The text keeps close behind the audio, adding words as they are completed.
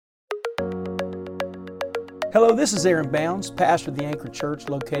Hello, this is Aaron Bounds, pastor of the Anchor Church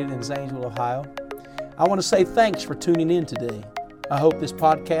located in Zanesville, Ohio. I want to say thanks for tuning in today. I hope this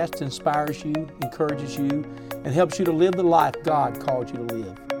podcast inspires you, encourages you, and helps you to live the life God called you to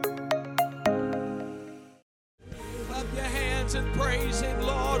live. Clap your hands and praise Him.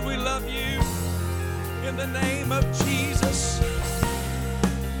 Lord, we love you. In the name of Jesus.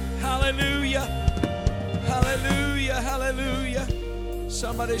 Hallelujah. Hallelujah. Hallelujah.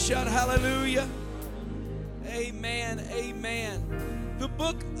 Somebody shout hallelujah. Amen. Amen. The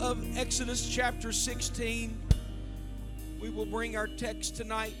book of Exodus chapter 16. We will bring our text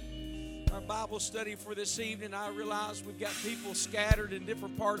tonight, our Bible study for this evening. I realize we've got people scattered in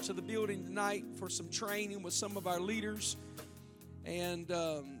different parts of the building tonight for some training with some of our leaders and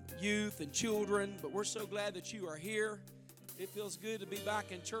youth and children, but we're so glad that you are here. It feels good to be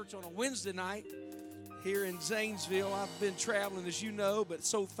back in church on a Wednesday night here in Zanesville. I've been traveling, as you know, but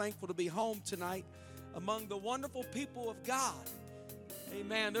so thankful to be home tonight among the wonderful people of God.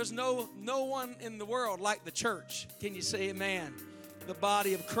 Amen. There's no one in the world like the church. Can you say amen? The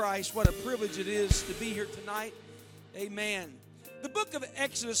body of Christ. What a privilege it is to be here tonight. Amen. The book of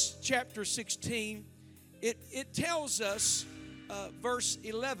Exodus chapter 16, it tells us, verse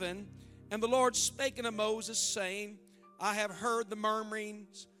 11, "And the Lord spake unto Moses, saying, I have heard the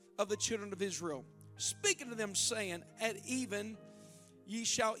murmurings of the children of Israel, speaking to them, saying, At even ye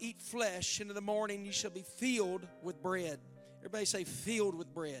shall eat flesh, and in the morning ye shall be filled with bread." Everybody say, filled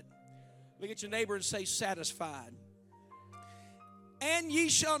with bread. Look at your neighbor and say, satisfied. "And ye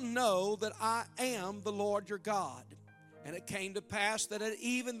shall know that I am the Lord your God. And it came to pass that at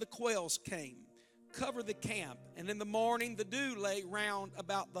even the quails came, covered the camp, and in the morning the dew lay round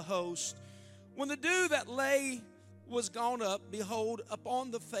about the host. When the dew that lay was gone up, behold,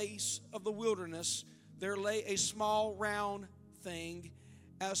 upon the face of the wilderness there lay a small round thing,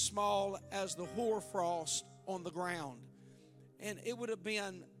 as small as the hoarfrost on the ground." And it would have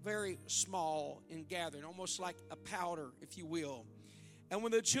been very small in gathering, almost like a powder, if you will. "And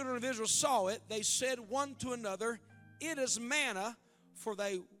when the children of Israel saw it, they said one to another, It is manna, for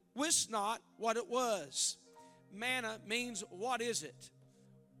they wist not what it was." Manna means, what is it?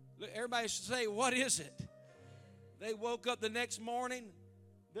 Everybody should say, what is it? They woke up the next morning.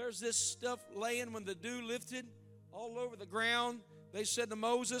 There's this stuff laying when the dew lifted all over the ground. They said to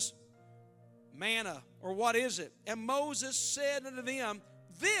Moses, manna, or what is it? And Moses said unto them,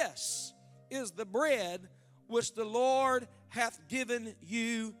 This is the bread which the Lord hath given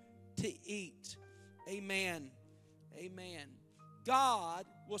you to eat. Amen. Amen. God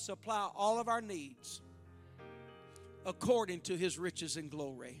will supply all of our needs according to His riches and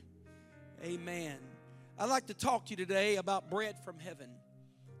glory. Amen. I'd like to talk to you today about bread from heaven.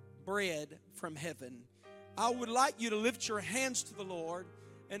 Bread from heaven. I would like you to lift your hands to the Lord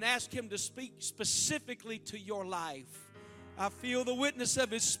and ask Him to speak specifically to your life. I feel the witness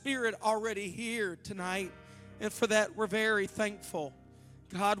of His Spirit already here tonight, and for that we're very thankful.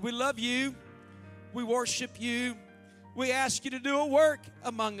 God, we love you. We worship you. We ask you to do a work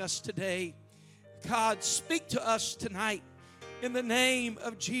among us today. God, speak to us tonight. In the name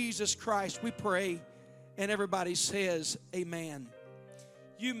of Jesus Christ, we pray. And everybody says, amen.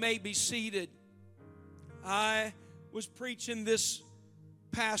 You may be seated. I was preaching this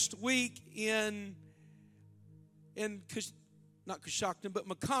past week in not Coshocton, but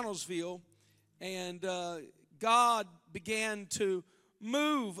McConnellsville, and God began to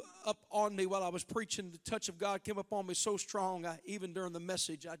move up on me while I was preaching. The touch of God came up on me so strong, even during the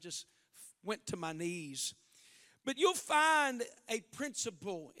message, I just went to my knees. But you'll find a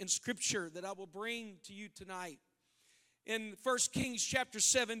principle in Scripture that I will bring to you tonight. In 1 Kings chapter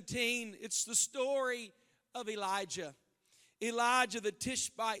 17, it's the story of Elijah. Elijah the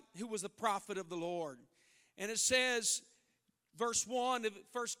Tishbite, who was the prophet of the Lord. And it says, verse 1 of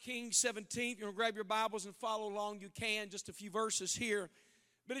 1 Kings 17, if you want to grab your Bibles and follow along, you can, just a few verses here.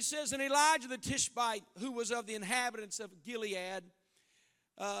 But it says, "And Elijah the Tishbite, who was of the inhabitants of Gilead,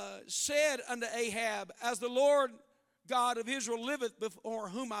 said unto Ahab, As the Lord God of Israel liveth, before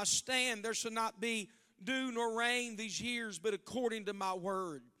whom I stand, there shall not be dew nor rain these years, but according to my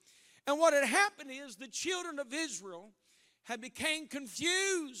word." And what had happened is the children of Israel had become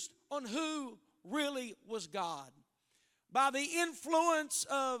confused on who really was God. By the influence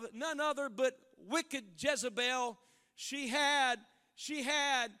of none other but wicked Jezebel, she had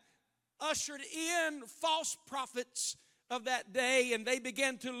ushered in false prophets of that day, and they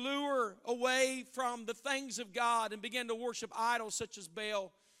began to lure away from the things of God and began to worship idols such as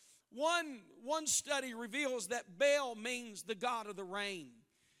Baal. One study reveals that Baal means the God of the rain.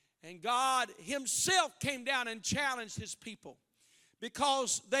 And God Himself came down and challenged His people.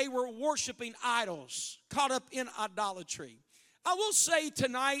 because they were worshiping idols, caught up in idolatry. I will say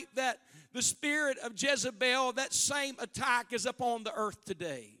tonight that the spirit of Jezebel, that same attack is upon the earth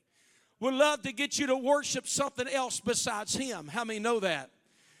today. Would love to get you to worship something else besides him. How many know that?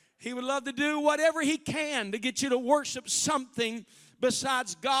 He would love to do whatever he can to get you to worship something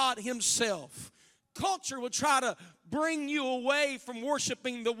besides God himself. Culture will try to bring you away from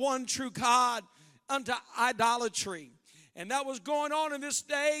worshiping the one true God unto idolatry. And that was going on in this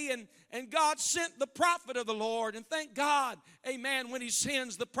day, and God sent the prophet of the Lord. And thank God, amen, when he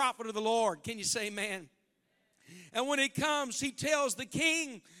sends the prophet of the Lord. Can you say amen? And when he comes, he tells the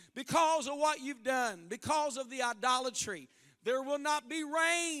king, because of what you've done, because of the idolatry, there will not be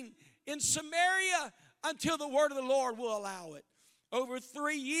rain in Samaria until the word of the Lord will allow it. Over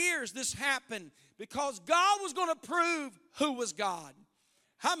 3 years this happened because God was going to prove who was God.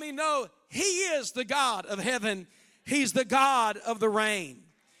 How many know he is the God of heaven? He's the God of the rain.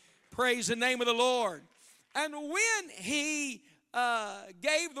 Praise the name of the Lord. And when he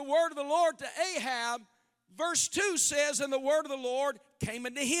gave the word of the Lord to Ahab, verse 2 says, and the word of the Lord came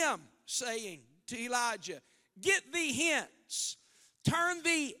unto him, saying to Elijah, get thee hence, turn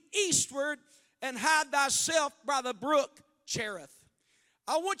thee eastward, and hide thyself by the brook Cherith.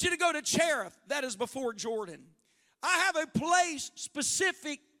 I want you to go to Cherith, that is before Jordan. I have a place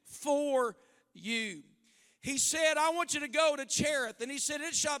specific for you. He said, I want you to go to Cherith. And he said,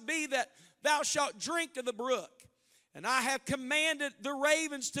 it shall be that thou shalt drink of the brook. And I have commanded the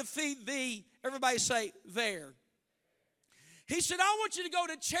ravens to feed thee. Everybody say, there. He said, I want you to go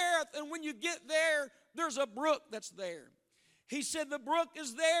to Cherith, and when you get there, there's a brook that's there. He said, the brook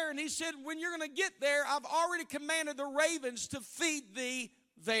is there, and he said, when you're going to get there, I've already commanded the ravens to feed thee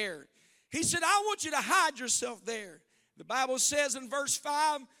there. He said, I want you to hide yourself there. The Bible says in verse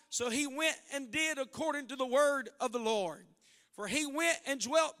 5, so he went and did according to the word of the Lord. For he went and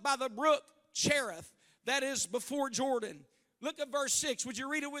dwelt by the brook Cherith, that is before Jordan. Look at verse 6. Would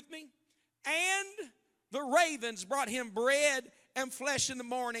you read it with me? And the ravens brought him bread and flesh in the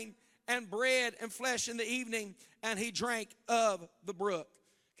morning, and bread and flesh in the evening, and he drank of the brook.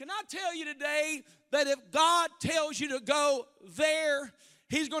 Can I tell you today that if God tells you to go there,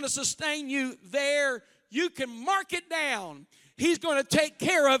 he's going to sustain you there. You can mark it down. He's going to take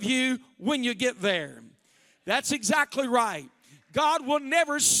care of you when you get there. That's exactly right. God will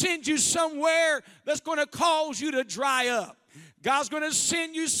never send you somewhere that's going to cause you to dry up. God's going to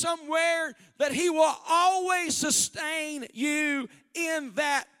send you somewhere that he will always sustain you in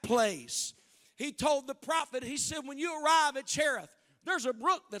that place. He told the prophet, he said, when you arrive at Cherith, there's a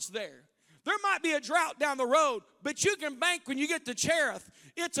brook that's there. There might be a drought down the road, but you can bank when you get to Cherith.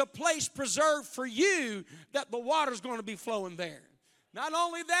 It's a place preserved for you that the water's going to be flowing there. Not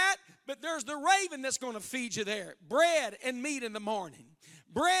only that, but there's the raven that's going to feed you there. Bread and meat in the morning.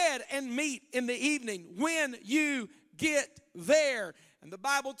 Bread and meat in the evening when you get there. And the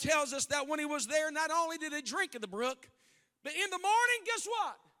Bible tells us that when he was there, not only did he drink of the brook, but in the morning, guess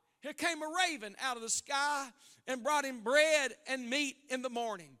what? Here came a raven out of the sky and brought him bread and meat in the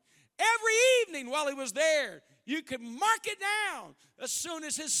morning. Every evening while he was there, you could mark it down. As soon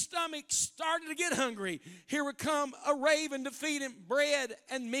as his stomach started to get hungry, here would come a raven to feed him bread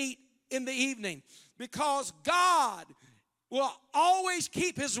and meat in the evening. Because God will always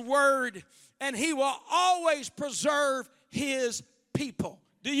keep his word, and he will always preserve his people.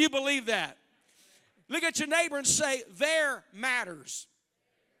 Do you believe that? Look at your neighbor and say, there matters.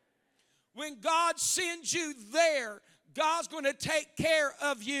 When God sends you there, God's going to take care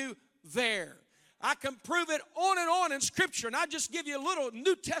of you there. I can prove it on and on in Scripture, and I'll just give you a little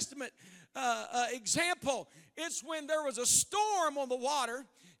New Testament example. It's when there was a storm on the water.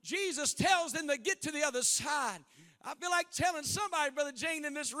 Jesus tells them to get to the other side. I feel like telling somebody, Brother Jane,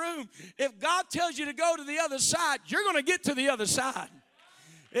 in this room, if God tells you to go to the other side, you're going to get to the other side.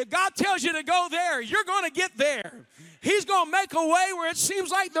 If God tells you to go there, you're going to get there. He's going to make a way where it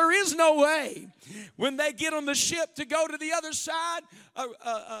seems like there is no way. When they get on the ship to go to the other side,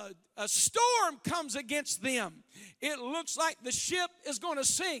 a storm comes against them. It looks like the ship is going to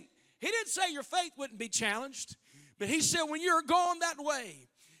sink. He didn't say your faith wouldn't be challenged, but he said when you're going that way,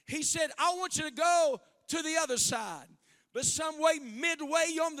 he said, I want you to go to the other side. But some way,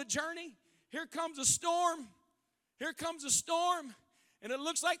 midway on the journey, here comes a storm. Here comes a storm, and it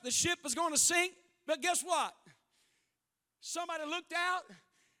looks like the ship is going to sink. But guess what? Somebody looked out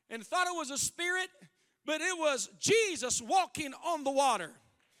and thought it was a spirit, but it was Jesus walking on the water.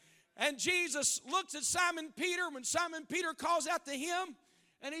 And Jesus looks at Simon Peter when Simon Peter calls out to him,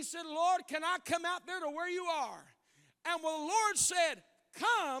 and he said, Lord, can I come out there to where you are? And when the Lord said,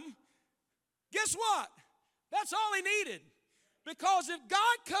 come, guess what? That's all he needed. Because if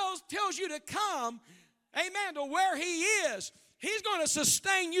God tells you to come, amen, to where He is, He's going to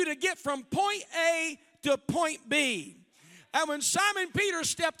sustain you to get from point A to point B. And when Simon Peter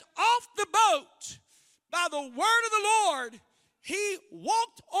stepped off the boat, by the word of the Lord, he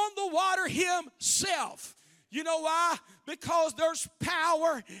walked on the water himself. You know why? Because there's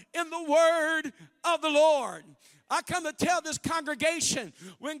power in the word of the Lord. I come to tell this congregation,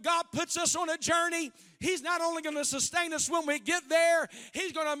 when God puts us on a journey, He's not only going to sustain us when we get there,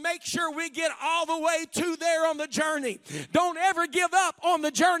 He's going to make sure we get all the way to there on the journey. Don't ever give up on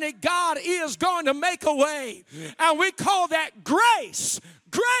the journey. God is going to make a way. And we call that grace.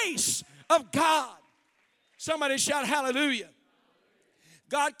 Grace of God. Somebody shout hallelujah.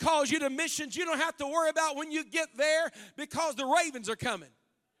 God calls you to missions. You don't have to worry about when you get there because the ravens are coming.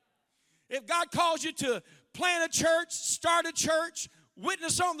 If God calls you to plant a church, start a church,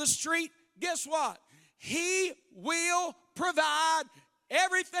 witness on the street, guess what? He will provide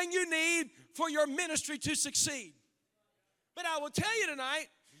everything you need for your ministry to succeed. But I will tell you tonight,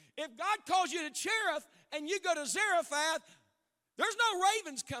 if God calls you to Cherith and you go to Zarephath, there's no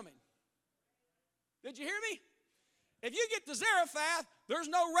ravens coming. Did you hear me? If you get to Zarephath, there's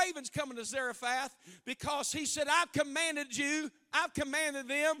no ravens coming to Zarephath, because He said, I've commanded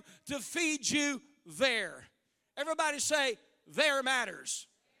them to feed you there. Everybody say, there matters.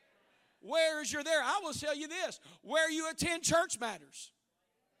 Where is your there? I will tell you this. Where you attend church matters.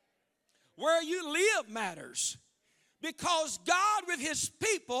 Where you live matters. Because God with His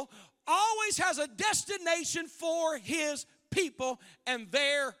people always has a destination for His people, and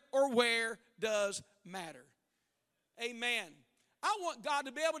there or where does matter. Amen. I want God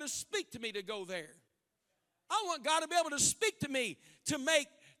to be able to speak to me to go there. I want God to be able to speak to me to make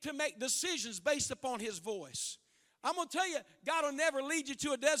decisions based upon His voice. I'm going to tell you, God will never lead you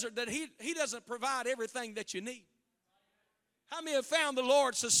to a desert that He doesn't provide everything that you need. How many have found the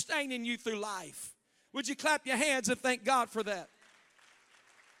Lord sustaining you through life? Would you clap your hands and thank God for that?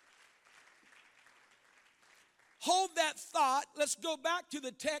 Hold that thought. Let's go back to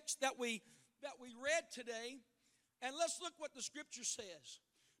the text that we read today, and let's look what the Scripture says.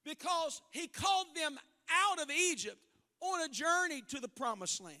 Because He called them out of Egypt on a journey to the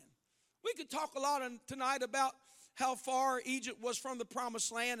promised land. We could talk a lot tonight about how far Egypt was from the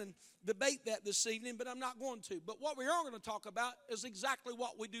promised land and debate that this evening, but I'm not going to. But what we are going to talk about is exactly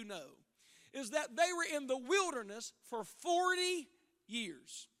what we do know, is that they were in the wilderness for 40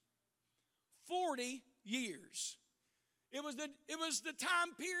 years. 40 years. It was the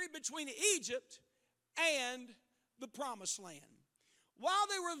time period between Egypt and the promised land. While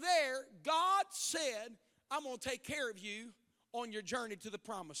they were there, God said, I'm going to take care of you on your journey to the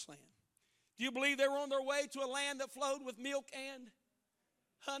promised land. Do you believe they were on their way to a land that flowed with milk and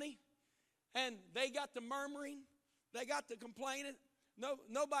honey? And they got to murmuring. They got to complaining.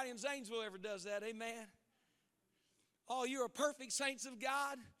 Nobody in Zanesville ever does that, amen? Oh, you're a perfect saints of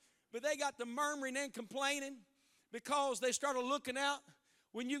God. But they got to murmuring and complaining because they started looking out.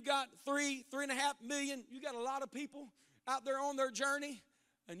 When you got 3.5 million, you got a lot of people out there on their journey,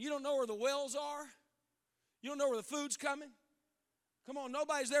 and you don't know where the wells are. You don't know where the food's coming. Come on,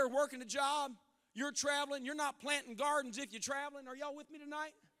 nobody's there working a job. You're traveling. You're not planting gardens if you're traveling. Are y'all with me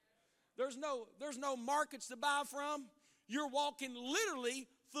tonight? There's no markets to buy from. You're walking literally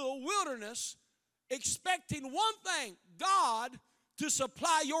through the wilderness expecting one thing, God to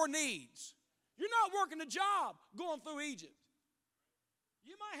supply your needs. You're not working a job going through Egypt.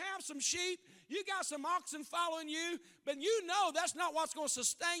 You might have some sheep. You got some oxen following you, but you know that's not what's going to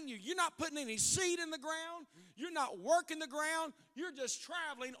sustain you. You're not putting any seed in the ground. You're not working the ground. You're just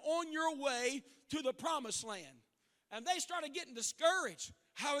traveling on your way to the promised land. And they started getting discouraged.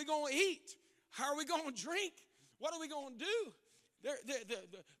 How are we going to eat? How are we going to drink? What are we going to do?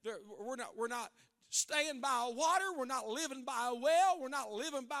 We're not staying by a water. We're not living by a well. We're not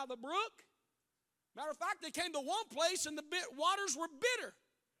living by the brook. Matter of fact, they came to one place and the waters were bitter.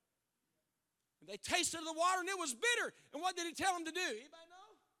 And they tasted the water and it was bitter. And what did He tell them to do? Anybody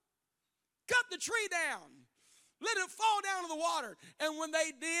know? Cut the tree down. Let it fall down to the water. And when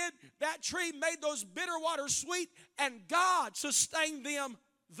they did, that tree made those bitter waters sweet, and God sustained them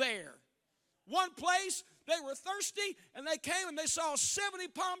there. One place, they were thirsty, and they came and they saw 70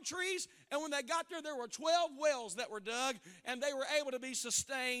 palm trees, and when they got there were 12 wells that were dug, and they were able to be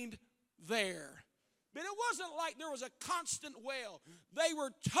sustained there. But it wasn't like there was a constant well. They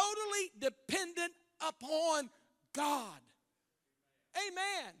were totally dependent upon God.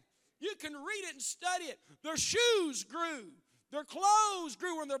 Amen. You can read it and study it. Their shoes grew. Their clothes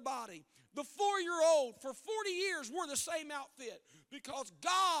grew on their body. The 4-year-old for 40 years wore the same outfit because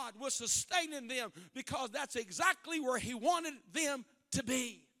God was sustaining them, because that's exactly where He wanted them to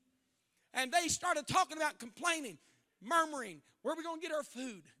be. And they started talking about complaining, murmuring, where are we going to get our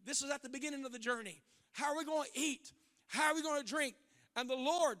food? This is at the beginning of the journey. How are we going to eat? How are we going to drink? And the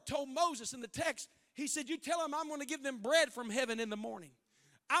Lord told Moses in the text, He said, you tell them I'm going to give them bread from heaven in the morning.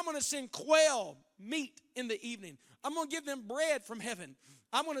 I'm going to send quail meat in the evening. I'm going to give them bread from heaven.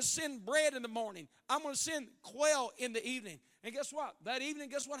 I'm going to send bread in the morning. I'm going to send quail in the evening. And guess what? That evening,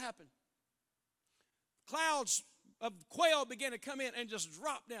 guess what happened? Clouds of quail began to come in and just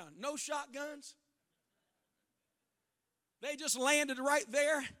drop down. No shotguns. They just landed right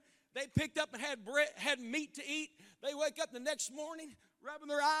there. They picked up and had bread, had meat to eat. They wake up the next morning, rubbing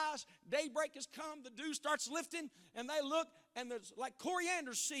their eyes. Daybreak has come. The dew starts lifting, and they look, and there's like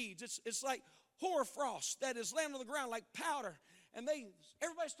coriander seeds. It's like hoarfrost that is laying on the ground like powder. And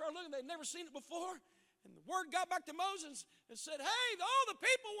everybody started looking. They'd never seen it before. And the word got back to Moses and said, hey, all the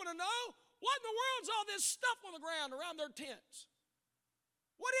people want to know, what in the world's all this stuff on the ground around their tents?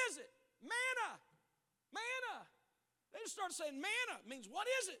 What is it? Manna. Manna. They just started saying manna means, what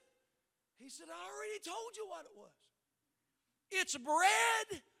is it? He said, I already told you what it was. It's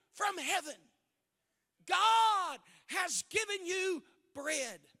bread from heaven. God has given you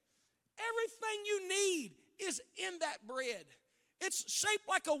bread. Everything you need is in that bread. It's shaped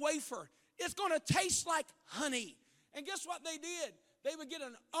like a wafer. It's going to taste like honey. And guess what they did? They would get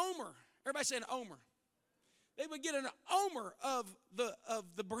an omer. Everybody say an omer. They would get an omer of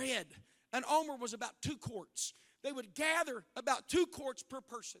the bread. An omer was about 2 quarts. They would gather about 2 quarts per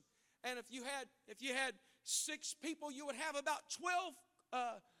person. And if you had 6 people, you would have about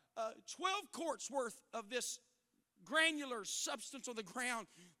 12 quarts worth of this granular substance on the ground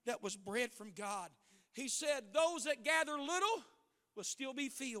that was bread from God. He said, those that gather little will still be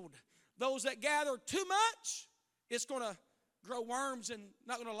filled. Those that gather too much, it's going to grow worms and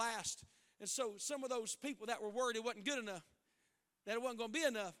not going to last. And so some of those people that were worried it wasn't good enough, that it wasn't going to be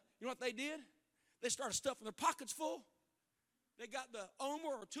enough, you know what they did? They started stuffing their pockets full. They got the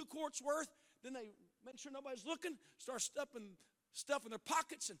omer or 2 quarts worth. Then they made sure nobody's looking, start stuffing their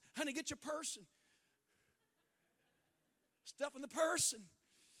pockets, and honey, get your purse, and stuffing the purse, and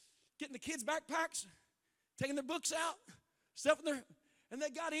getting the kids' backpacks, taking their books out, stuffing and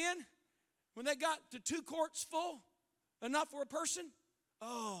they got in. When they got to 2 quarts full, enough for a person,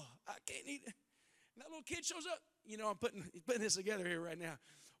 oh, I can't eat it. And that little kid shows up. You know, I'm putting this together here right now.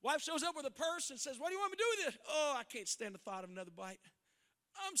 Wife shows up with a purse and says, what do you want me to do with this? Oh, I can't stand the thought of another bite.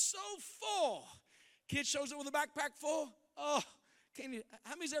 I'm so full. Kid shows up with a backpack full. Oh, can't eat.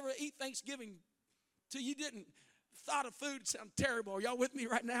 How many's ever eat Thanksgiving till you didn't? Thought of food sound terrible. Are y'all with me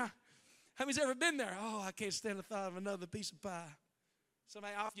right now? How many's ever been there? Oh, I can't stand the thought of another piece of pie.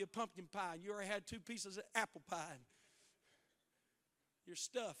 Somebody offered you a pumpkin pie, and you already had 2 pieces of apple pie. You're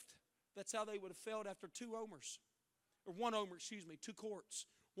stuffed. That's how they would have felt after 2 omers. Or 1 omer, 2 quarts.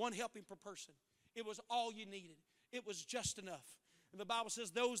 1 helping per person. It was all you needed. It was just enough. And the Bible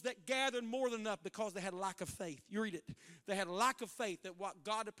says those that gathered more than enough because they had lack of faith. You read it. They had lack of faith that what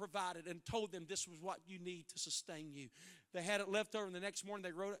God had provided and told them this was what you need to sustain you. They had it left over, and the next morning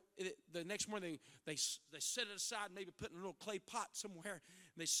they wrote it. The next morning they set it aside, maybe put in a little clay pot somewhere,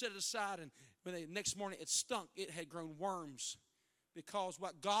 and they set it aside, and when the next morning it stunk. It had grown worms because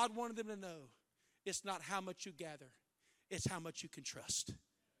what God wanted them to know, it's not how much you gather, it's how much you can trust.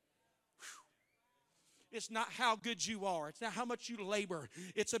 It's not how good you are. It's not how much you labor.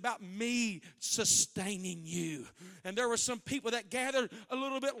 It's about me sustaining you. And there were some people that gathered a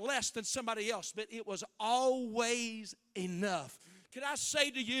little bit less than somebody else, but it was always enough. Can I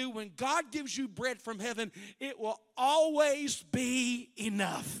say to you, when God gives you bread from heaven, it will always be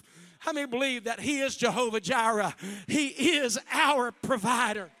enough. How many believe that He is Jehovah Jireh? He is our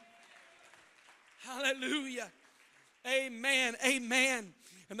provider. Hallelujah. Amen. Amen.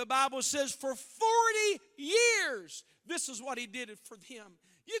 And the Bible says for 40 years, this is what He did it for them.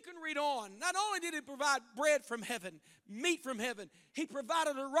 You can read on. Not only did He provide bread from heaven, meat from heaven, He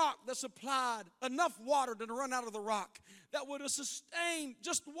provided a rock that supplied enough water to run out of the rock that would have sustained,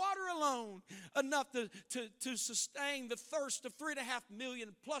 just water alone, enough to sustain the thirst of 3.5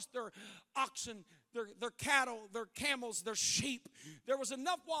 million, plus their oxen, their cattle, their camels, their sheep. There was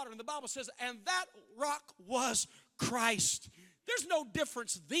enough water, and the Bible says, and that rock was Christ. There's no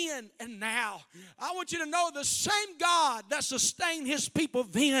difference then and now. I want you to know the same God that sustained His people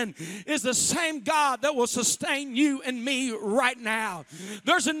then is the same God that will sustain you and me right now.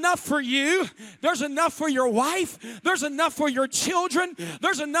 There's enough for you. There's enough for your wife. There's enough for your children.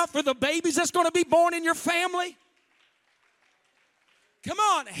 There's enough for the babies that's going to be born in your family. Come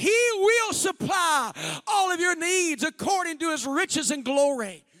on. He will supply all of your needs according to His riches and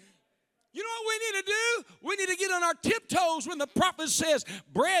glory. You know what we need to do? We need to get on our tiptoes when the prophet says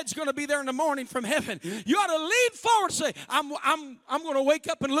bread's going to be there in the morning from heaven. You ought to lean forward and say, I'm going to wake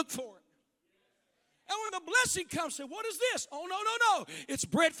up and look for it. And when the blessing comes, say, what is this? Oh, no. It's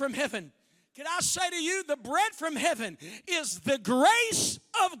bread from heaven. Can I say to you, the bread from heaven is the grace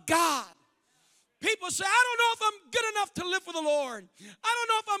of God. People say, I don't know if I'm good enough to live for the Lord. I don't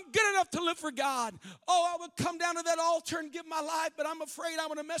know if I'm good enough to live for God. Oh, I would come down to that altar and give my life, but I'm afraid I'm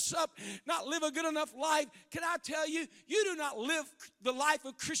going to mess up, not live a good enough life. Can I tell you, you do not live the life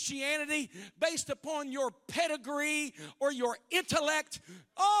of Christianity based upon your pedigree or your intellect.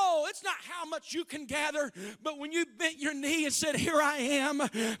 Oh, it's not how much you can gather, but when you bent your knee and said, here I am,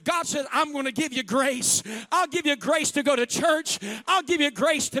 God said, I'm going to give you grace. I'll give you grace to go to church. I'll give you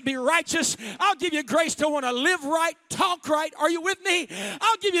grace to be righteous. I'll give you grace to want to live right, talk right. Are you with me?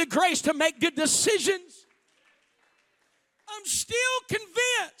 I'll give you grace to make good decisions. I'm still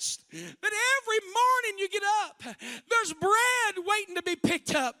convinced that every morning you get up, there's bread waiting to be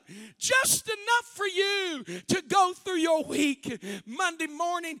picked up. Just enough for you to go through your week. Monday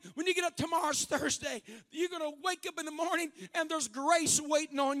morning, when you get up, tomorrow's Thursday, you're going to wake up in the morning and there's grace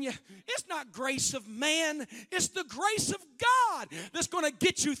waiting on you. It's not grace of man. It's the grace of God that's going to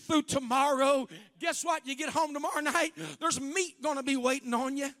get you through tomorrow. Guess what? You get home tomorrow night, there's meat going to be waiting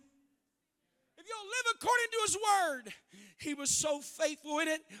on you. If you'll live according to His word. He was so faithful in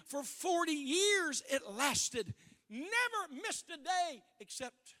it. For 40 years it lasted. Never missed a day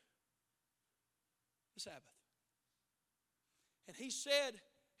except the Sabbath. And he said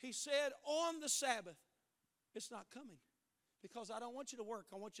on the Sabbath, it's not coming because I don't want you to work.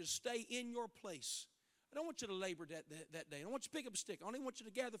 I want you to stay in your place. I don't want you to labor that day. I don't want you to pick up a stick. I don't even want you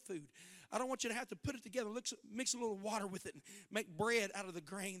to gather food. I don't want you to have to put it together, mix a little water with it, and make bread out of the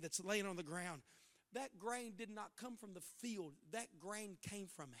grain that's laying on the ground. That grain did not come from the field. That grain came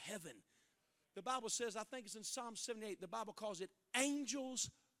from heaven. The Bible says, I think it's in Psalm 78, the Bible calls it angels'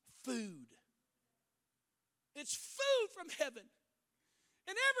 food. It's food from heaven.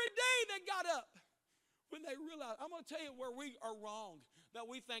 And every day they got up when they realized, I'm going to tell you where we are wrong, that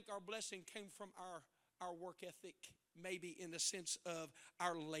we think our blessing came from our work ethic, maybe in the sense of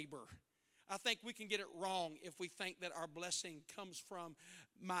our labor. I think we can get it wrong if we think that our blessing comes from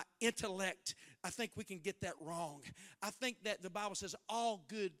my intellect. I think we can get that wrong. I think that the Bible says all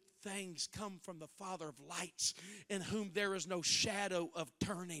good things come from the Father of lights, in whom there is no shadow of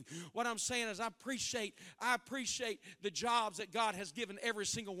turning. What I'm saying is I appreciate the jobs that God has given every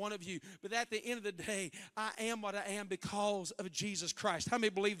single one of you. But at the end of the day, I am what I am because of Jesus Christ. How many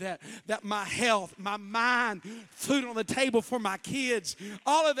believe that? That my health, my mind, food on the table for my kids,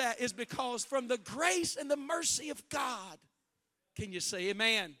 all of that is because from the grace and the mercy of God. Can you say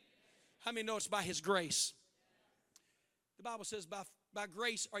amen? How many know it's by His grace? The Bible says by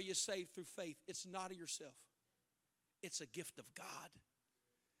grace are you saved through faith. It's not of yourself. It's a gift of God.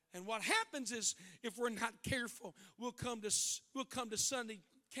 And what happens is if we're not careful, we'll come to Sunday,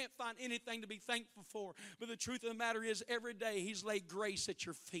 can't find anything to be thankful for. But the truth of the matter is every day He's laid grace at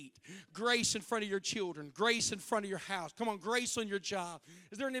your feet. Grace in front of your children. Grace in front of your house. Come on, grace on your job.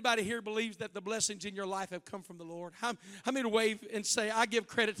 Is there anybody here who believes that the blessings in your life have come from the Lord? How many wave and say, I give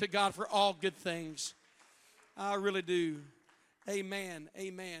credit to God for all good things? I really do. Amen.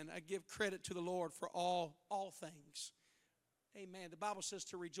 Amen. I give credit to the Lord for all things. Amen. The Bible says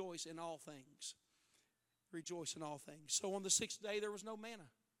to rejoice in all things. Rejoice in all things. So on the sixth day, there was no manna.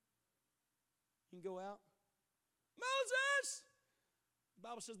 You can go out. Moses! The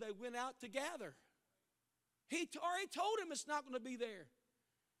Bible says they went out to gather. He already told him it's not going to be there.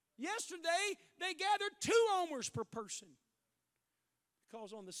 Yesterday, they gathered 2 omers per person.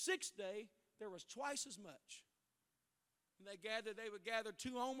 Because on the sixth day, there was twice as much. When they would gather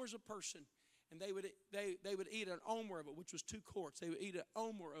 2 omers a person. And they would eat an omer of it, which was 2 quarts. They would eat an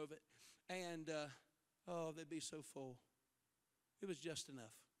omer of it. And, they'd be so full. It was just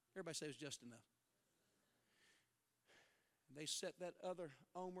enough. Everybody say it was just enough. And they set that other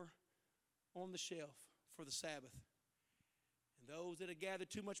omer on the shelf for the Sabbath. And those that had gathered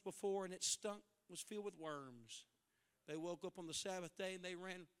too much before and it stunk was filled with worms. They woke up on the Sabbath day and they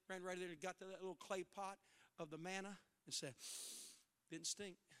ran right there and got to that little clay pot of the manna and said, didn't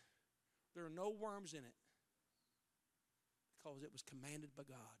stink. There are no worms in it because it was commanded by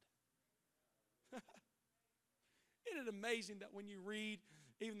God. Isn't it amazing that when you read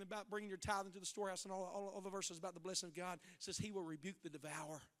even about bringing your tithe into the storehouse and all the verses about the blessing of God, it says He will rebuke the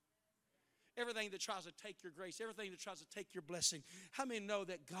devourer. Everything that tries to take your grace, everything that tries to take your blessing. How many know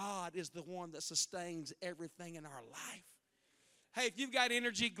that God is the one that sustains everything in our life? Hey, if you've got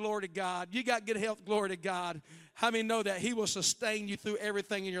energy, glory to God. You got good health, glory to God. How many know that He will sustain you through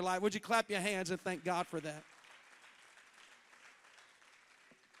everything in your life? Would you clap your hands and thank God for that?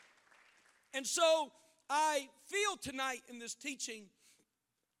 And so I feel tonight in this teaching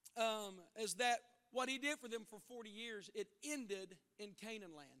is that what He did for them for 40 years, it ended in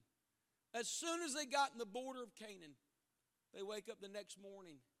Canaan land. As soon as they got in the border of Canaan, they wake up the next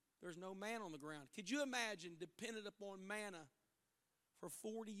morning, there's no manna on the ground. Could you imagine dependent upon manna for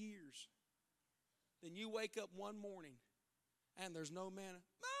 40 years? Then you wake up one morning and there's no manna.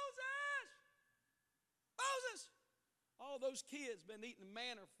 Moses! Moses! All those kids been eating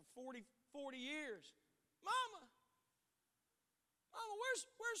manna for 40 years. Mama, where's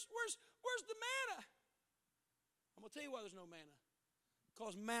the manna? I'm going to tell you why there's no manna.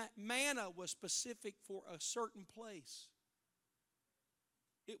 Because manna was specific for a certain place.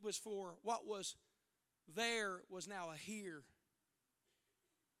 It was for what was there was now a here.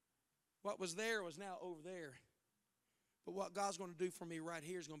 What was there was now over there. But what God's going to do for me right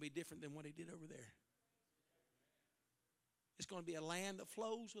here is going to be different than what He did over there. It's going to be a land that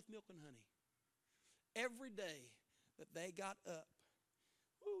flows with milk and honey. Every day that they got up,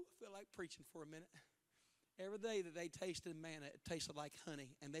 I feel like preaching for a minute. Every day that they tasted manna, it tasted like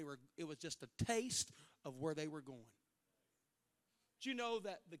honey, and it was just a taste of where they were going. Do you know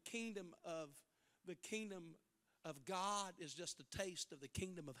that the kingdom of God is just a taste of the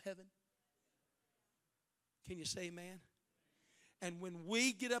kingdom of heaven? Can you say amen? And when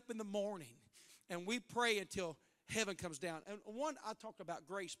we get up in the morning and we pray until heaven comes down, and I talked about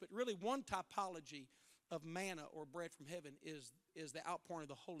grace, but really one typology of manna or bread from heaven is the outpouring of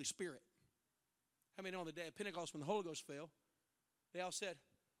the Holy Spirit. How many know on the day of Pentecost when the Holy Ghost fell, they all said,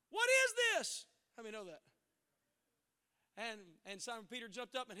 "What is this?" How many know that? And Simon Peter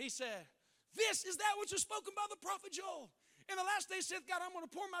jumped up and he said, "This is that which was spoken by the prophet Joel. In the last days saith God, I'm going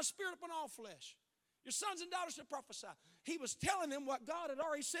to pour my Spirit upon all flesh. Your sons and daughters shall prophesy." He was telling them what God had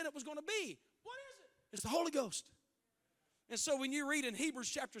already said it was going to be. What is it? It's the Holy Ghost. And so when you read in Hebrews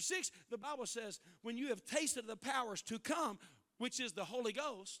chapter 6, the Bible says, when you have tasted the powers to come, which is the Holy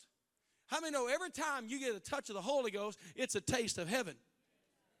Ghost. How many know every time you get a touch of the Holy Ghost, it's a taste of heaven?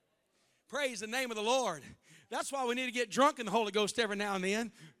 Praise the name of the Lord. That's why we need to get drunk in the Holy Ghost every now and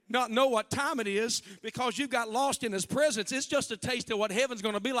then. Not know what time it is because you've got lost in His presence. It's just a taste of what heaven's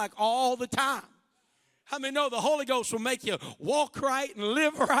going to be like all the time. How many know the Holy Ghost will make you walk right and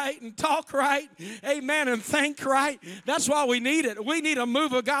live right and talk right, amen, and think right? That's why we need it. We need a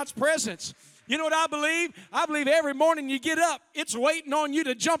move of God's presence. You know what I believe? I believe every morning you get up, it's waiting on you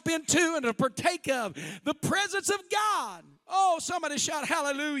to jump into and to partake of the presence of God. Oh, somebody shout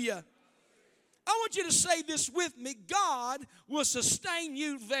hallelujah. I want you to say this with me. God will sustain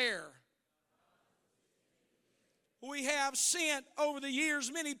you there. We have sent over the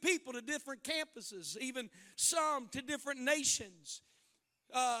years many people to different campuses, even some to different nations.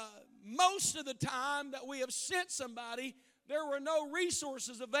 Most of the time that we have sent somebody, there were no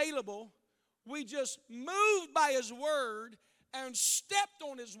resources available. We just moved by His word and stepped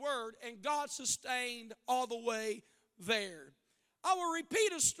on His word, and God sustained all the way there. I will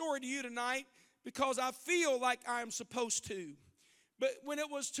repeat a story to you tonight because I feel like I'm supposed to. But when it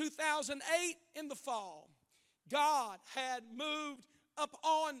was 2008 in the fall, God had moved up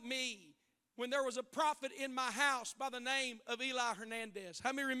on me when there was a prophet in my house by the name of Eli Hernandez.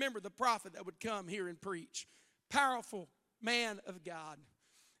 How many remember the prophet that would come here and preach? Powerful man of God.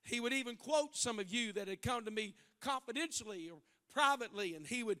 He would even quote some of you that had come to me confidentially or privately, and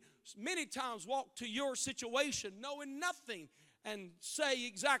he would many times walk to your situation knowing nothing and say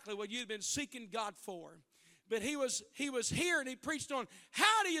exactly what you'd been seeking God for. But he was here and he preached on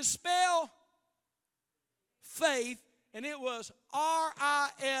how do you spell faith, and it was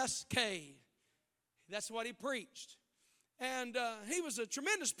R-I-S-K. That's what he preached. And he was a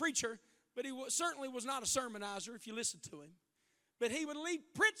tremendous preacher, but he certainly was not a sermonizer if you listened to him. But he would leave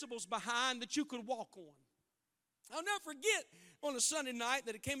principles behind that you could walk on. I'll never forget on a Sunday night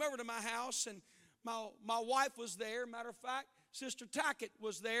that he came over to my house, and my wife was there. Matter of fact, Sister Tackett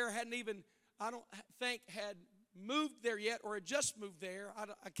was there, I don't think had moved there yet or had just moved there.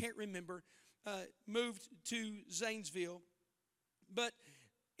 I can't remember. Moved to Zanesville. But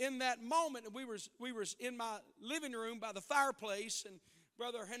in that moment, we were in my living room by the fireplace, and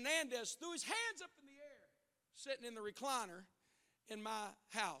Brother Hernandez threw his hands up in the air, sitting in the recliner in my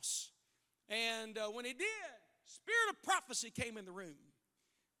house. And when he did, spirit of prophecy came in the room.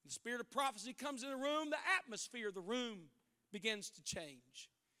 The spirit of prophecy comes in the room, the atmosphere of the room begins to change.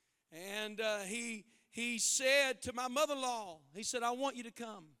 And he said to my mother-in-law, he said, "I want you to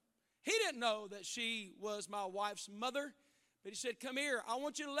come." He didn't know that she was my wife's mother, But he said, come here. I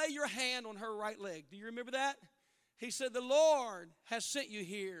want you to lay your hand on her right leg. Do you remember that? He said, the Lord has sent you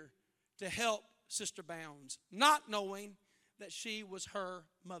here to help Sister Bounds, not knowing that she was her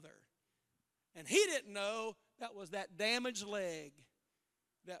mother. And he didn't know that was that damaged leg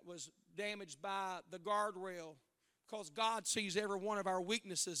that was damaged by the guardrail, because God sees every one of our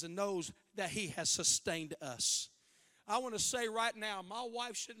weaknesses and knows that he has sustained us. I want to say right now, my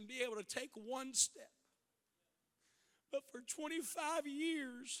wife shouldn't be able to take one step. But for 25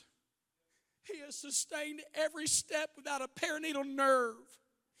 years, he has sustained every step without a perineal nerve.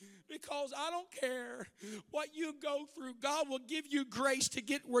 Because I don't care what you go through, God will give you grace to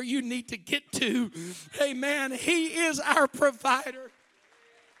get where you need to get to. Amen. He is our provider.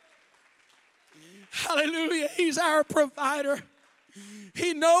 Hallelujah. He's our provider.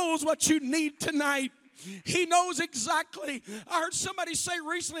 He knows what you need tonight. He knows exactly. I heard somebody say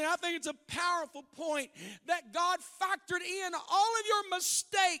recently, I think it's a powerful point, that God factored in all of your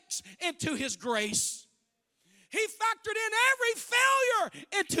mistakes into his grace. He factored in every failure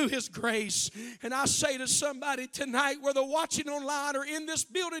into his grace. And I say to somebody tonight, whether watching online or in this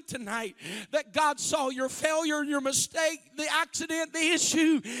building tonight, that God saw your failure, your mistake, the accident, the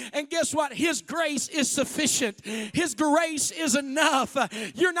issue. And guess what? His grace is sufficient. His grace is enough.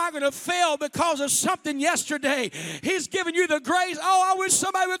 You're not going to fail because of something yesterday. He's given you the grace. Oh, I wish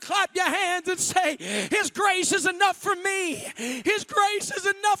somebody would clap your hands and say, his grace is enough for me. His grace is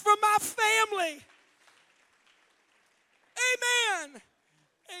enough for my family. Amen.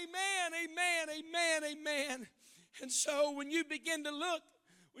 Amen. Amen. Amen. Amen. And so when you begin to look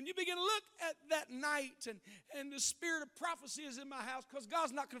at that night, and the spirit of prophecy is in my house, because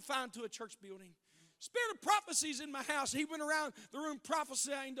God's not confined to a church building. Spirit of prophecy is in my house. He went around the room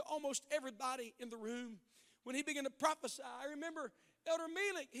prophesying to almost everybody in the room. When he began to prophesy, I remember Elder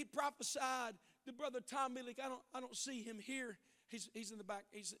Mealik, he prophesied to Brother Tom Mealik. I don't see him here. He's in the back.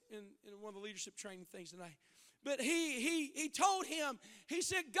 He's in one of the leadership training things tonight. But he told him, he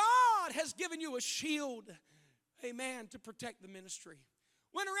said, God has given you a shield, amen, to protect the ministry.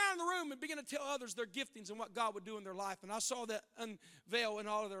 Went around the room and began to tell others their giftings and what God would do in their life. And I saw that unveil in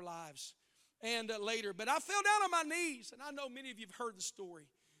all of their lives. And later, but I fell down on my knees. And I know many of you have heard the story.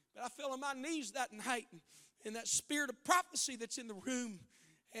 But I fell on my knees that night in that spirit of prophecy that's in the room.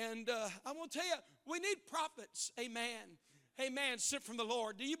 And I'm going to tell you, we need prophets, amen. Amen, sent from the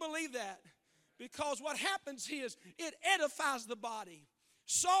Lord. Do you believe that? Because what happens is it edifies the body.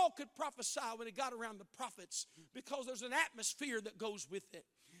 Saul could prophesy when he got around the prophets because there's an atmosphere that goes with it.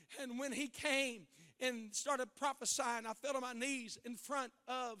 And when he came and started prophesying, I fell on my knees in front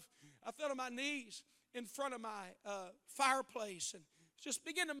of my fireplace and just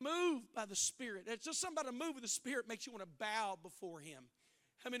began to move by the Spirit. It's just something about a move of the Spirit makes you want to bow before him.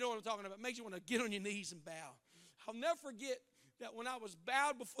 How many know what I'm talking about? It makes you want to get on your knees and bow. I'll never forget that when I was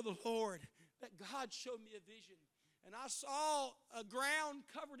bowed before the Lord, that God showed me a vision. And I saw a ground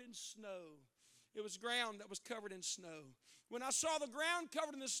covered in snow. It was ground that was covered in snow. When I saw the ground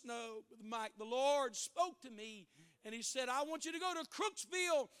covered in the snow with Mike, the Lord spoke to me and he said, I want you to go to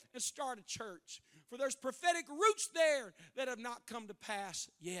Crooksville and start a church. For there's prophetic roots there that have not come to pass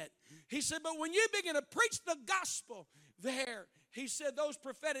yet. He said, but when you begin to preach the gospel there, he said, those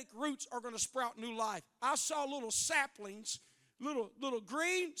prophetic roots are going to sprout new life. I saw little saplings, little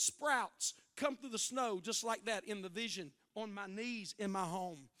green sprouts come through the snow just like that in the vision on my knees in my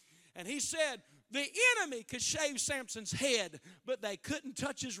home. And he said the enemy could shave Samson's head, but they couldn't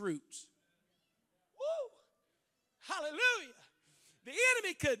touch his roots. Woo! Hallelujah. The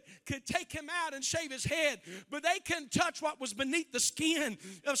enemy could take him out and shave his head, but they couldn't touch what was beneath the skin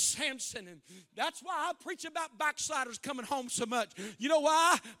of Samson. And that's why I preach about backsliders coming home so much. You know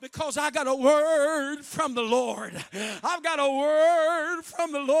why? Because I got a word from the Lord. I've got a word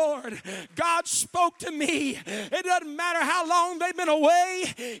from the Lord. God spoke to me. It doesn't matter how long they've been away.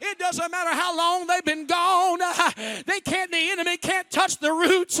 It doesn't matter how long they've been gone. The enemy can't touch the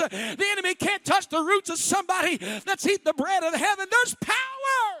roots. The enemy can't touch the roots of somebody that's eating the bread of heaven. There's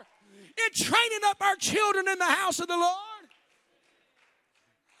power in training up our children in the house of the Lord.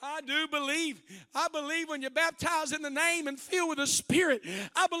 I believe when you're baptized in the name and filled with the Spirit,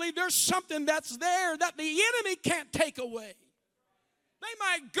 I believe there's something that's there that the enemy can't take away. They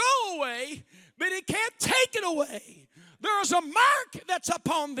might go away, but it can't take it away. There is a mark that's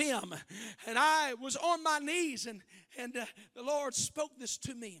upon them. And I was on my knees, and the Lord spoke this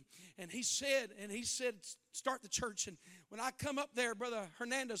to me. And he said, start the church. And when I come up there, Brother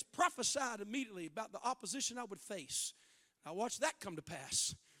Hernandez prophesied immediately about the opposition I would face. I watched that come to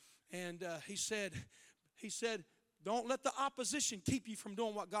pass. And he said, don't let the opposition keep you from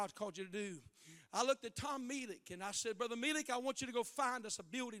doing what God's called you to do. I looked at Tom Mealik and I said, Brother Mealik, I want you to go find us a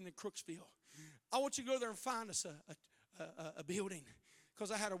building in Crooksville. I want you to go there and find us a building,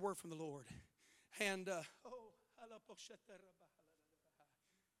 because I had a word from the Lord. And you know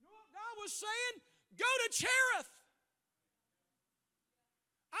what God was saying? Go to Cherith.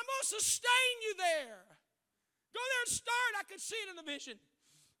 I'm going to sustain you there. Go there and start. I could see it in the vision.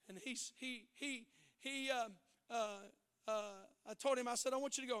 And I told him, I said, I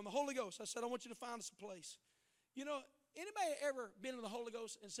want you to go in the Holy Ghost. I said, I want you to find us a place. You know, anybody ever been in the Holy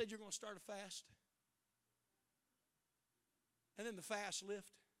Ghost and said you're going to start a fast? And then the fast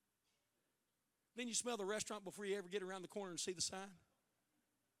lift? Then you smell the restaurant before you ever get around the corner and see the sign?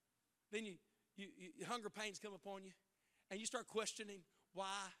 Then your hunger pains come upon you, and you start questioning why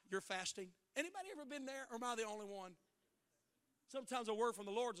you're fasting. Anybody ever been there, or am I the only one? Sometimes a word from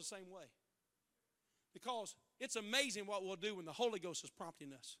the Lord's the same way. Because it's amazing what we'll do when the Holy Ghost is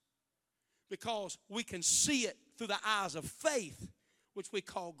prompting us. Because we can see it through the eyes of faith, which we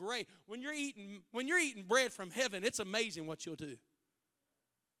call grace. When you're eating bread from heaven, it's amazing what you'll do.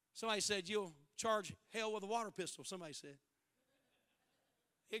 Somebody said you'll charge hell with a water pistol. Somebody said.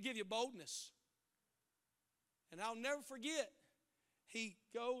 He'll give you boldness. And I'll never forget. He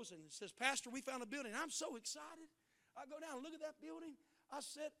goes and says, Pastor, we found a building. I'm so excited. I go down and look at that building. I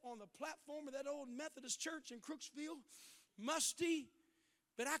sit on the platform of that old Methodist church in Crooksville, musty,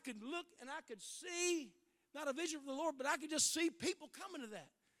 but I could look and I could see, not a vision from the Lord, but I could just see people coming to that.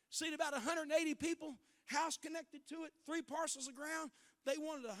 See about 180 people, house connected to it, 3 parcels of ground. They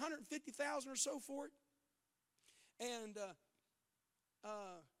wanted $150,000 or so for it. And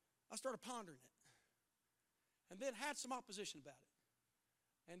I started pondering it. And then had some opposition about it.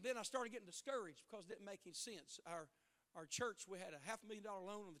 And then I started getting discouraged because it didn't make any sense. Our church, we had a $500,000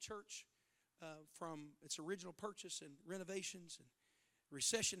 loan on the church from its original purchase and renovations, and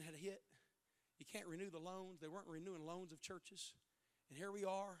recession had hit. You can't renew the loans. They weren't renewing loans of churches. And here we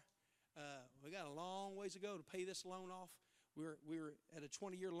are. We got a long ways to go to pay this loan off. We were at a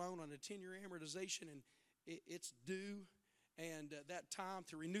 20-year loan on a 10-year amortization, and it's due. And that time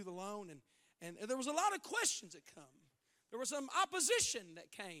to renew the loan. And there was a lot of questions that come. There was some opposition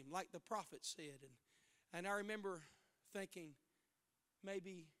that came, like the prophet said. And I remember thinking,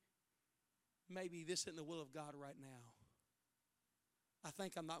 maybe this isn't the will of God right now. I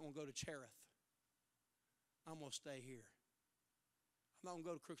think I'm not going to go to Cherith. I'm going to stay here. I'm not going to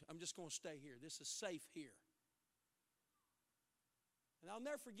go to Crooksville. I'm just going to stay here. This is safe here. And I'll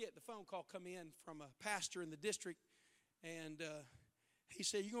never forget the phone call come in from a pastor in the district. And he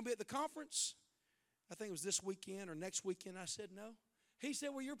said, you going to be at the conference? I think it was this weekend or next weekend. I said, no. He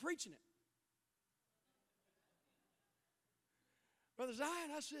said, well, you're preaching it. Brother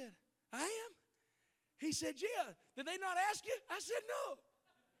Zion, I said, I am? He said, yeah. Did they not ask you? I said, no.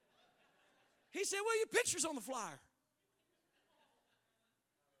 He said, well, your picture's on the flyer.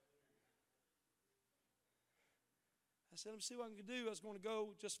 I said, let me see what I can do. I was going to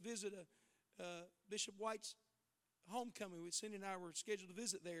go just visit Bishop White's homecoming. Cindy and I were scheduled to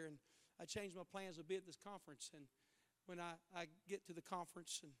visit there, and I changed my plans a bit at this conference. And when I get to the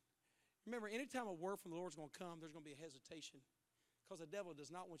conference, and remember, anytime a word from the Lord is going to come, there's going to be a hesitation, because the devil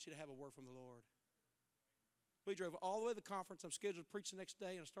does not want you to have a word from the Lord. We drove all the way to the conference. I'm scheduled to preach the next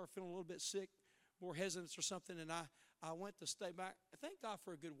day, and I started feeling a little bit sick, more hesitance or something, and I went to stay back. Thank God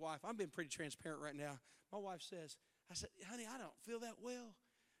for a good wife. I'm being pretty transparent right now. My wife says, I said, honey, I don't feel that well.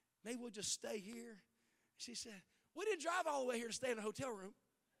 Maybe we'll just stay here. She said, we didn't drive all the way here to stay in a hotel room.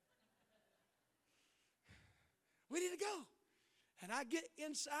 We need to go. And I get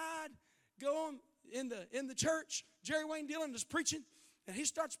inside, go on in the church. Jerry Wayne Dillon is preaching, and he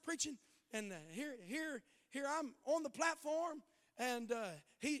starts preaching. And here I'm on the platform, and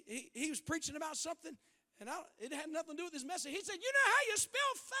he was preaching about something, and it had nothing to do with his message. He said, you know how you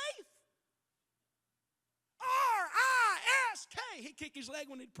spell faith? R-I-S-K. He'd kick his leg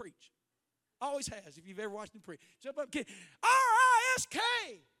when he'd preach. Always has, if you've ever watched him preach. Jump up, kid. R-I-S-K.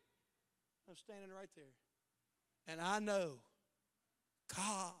 I'm standing right there. And I know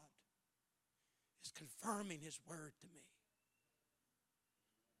God is confirming his word to me.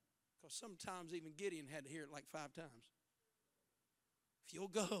 Because sometimes even Gideon had to hear it like 5 times. If you'll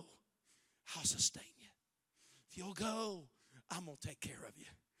go, I'll sustain you. If you'll go, I'm going to take care of you.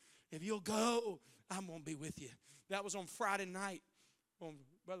 If you'll go, I'm going to be with you. That was on Friday night.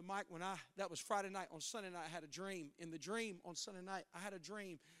 Brother Mike, that was Friday night. On Sunday night, I had a dream. In the dream on Sunday night, I had a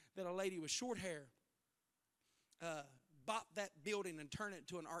dream that a lady with short hair bought that building and turned it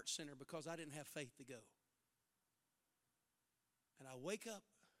into an art center because I didn't have faith to go. And I wake up,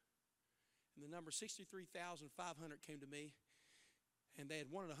 and the number 63,500 came to me. And they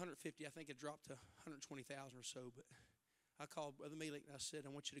had wanted 150. I think it dropped to 120,000 or so. But I called Brother Melik and I said, I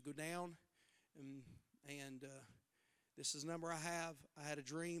want you to go down and this is the number I have. I had a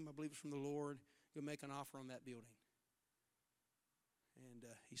dream. I believe it's from the Lord. Go make an offer on that building. And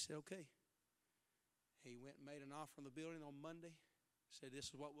he said, okay. He went and made an offer on the building on Monday. Said, this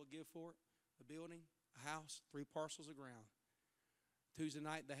is what we'll give for it. A building, a house, 3 parcels of ground. Tuesday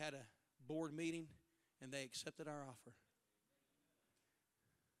night they had a board meeting and they accepted our offer.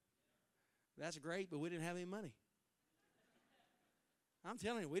 That's great, but we didn't have any money. I'm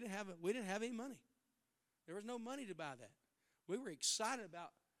telling you, we didn't have any money. There was no money to buy that. We were excited about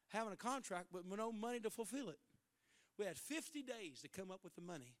having a contract, but no money to fulfill it. We had 50 days to come up with the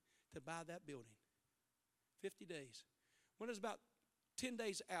money to buy that building. 50 days. When it was about 10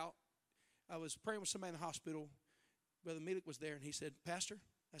 days out, I was praying with somebody in the hospital. Brother Melik was there, and he said, Pastor?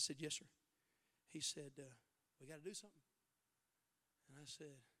 I said, yes, sir. He said, we got to do something. And I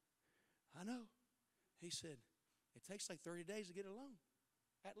said, I know. He said, it takes like 30 days to get a loan,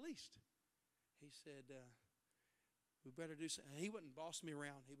 at least. He said, we better do something. He wouldn't boss me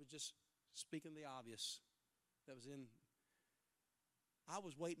around. He was just speaking the obvious that was in. I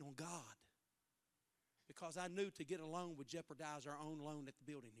was waiting on God because I knew to get a loan would jeopardize our own loan at the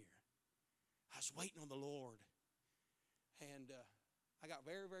building here. I was waiting on the Lord. And I got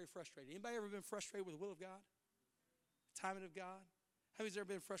very, very frustrated. Anybody ever been frustrated with the will of God? The timing of God? How many's ever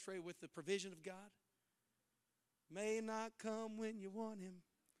been frustrated with the provision of God? May not come when you want him.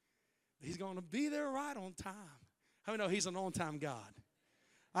 He's going to be there right on time. How many know he's an on-time God?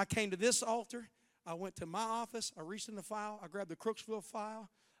 I came to this altar. I went to my office. I reached in the file. I grabbed the Crooksville file.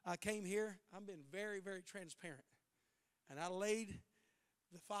 I came here. I've been very, very transparent. And I laid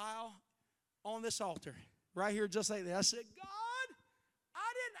the file on this altar right here just like that. I said, God, I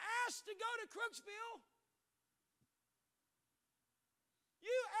didn't ask to go to Crooksville.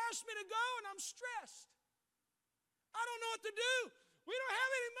 You asked me to go, and I'm stressed. I don't know what to do. We don't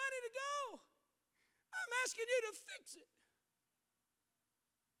have any money to go. I'm asking you to fix it.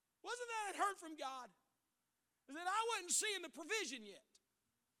 Wasn't that it heard from God? Is that I wasn't seeing the provision yet.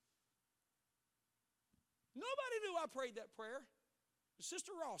 Nobody knew I prayed that prayer.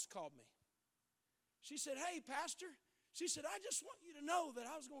 Sister Ross called me. She said, hey, Pastor. She said, I just want you to know that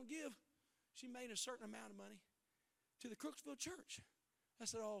I was going to give. She made a certain amount of money to the Crooksville church. I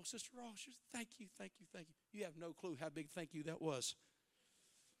said, oh, Sister Ross, she said, thank you, thank you, thank you. You have no clue how big thank you that was.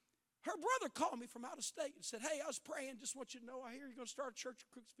 Her brother called me from out of state and said, hey, I was praying. Just want you to know, I hear you're going to start a church at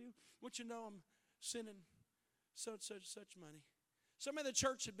Crooksville. Want you to know I'm sending such money. Somebody in the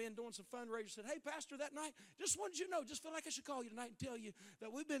church had been doing some fundraisers. Said, hey, Pastor, that night, just wanted you to know, just felt like I should call you tonight and tell you that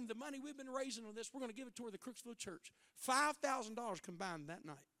the money we've been raising on this, we're going to give it toward the Crooksville church. $5,000 combined that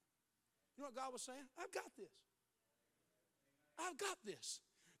night. You know what God was saying? I've got this. I've got this.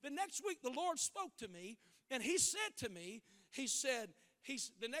 The next week, the Lord spoke to me, and he said to me,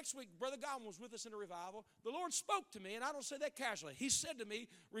 the next week, Brother Godwin was with us in a revival. The Lord spoke to me, and I don't say that casually. He said to me,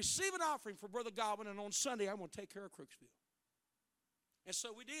 receive an offering for Brother Godwin, and on Sunday, I'm going to take care of Crooksville. And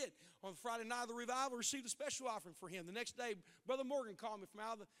so we did. On Friday night of the revival, received a special offering for him. The next day, Brother Morgan called me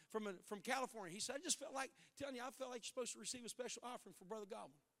from California. He said, I just felt like telling you, I felt like you're supposed to receive a special offering for Brother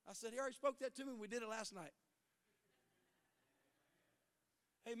Godwin. I said, he already spoke that to me, and we did it last night.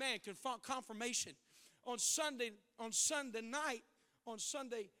 Amen. Confirmation. On Sunday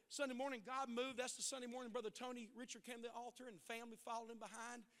morning, God moved. That's the Sunday morning. Brother Tony Richard came to the altar and the family followed him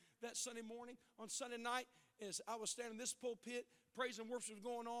behind that Sunday morning. On Sunday night, as I was standing in this pulpit, praise and worship was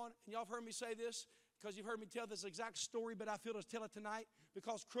going on. And y'all have heard me say this because you've heard me tell this exact story, but I feel to tell it tonight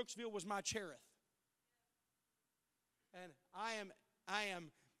because Crooksville was my Cherith. And I am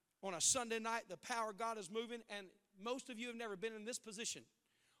on a Sunday night, the power of God is moving, and most of you have never been in this position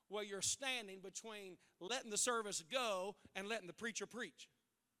where you're standing between letting the service go and letting the preacher preach.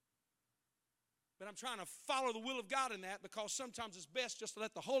 But I'm trying to follow the will of God in that because sometimes it's best just to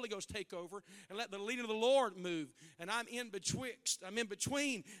let the Holy Ghost take over and let the leading of the Lord move. And I'm in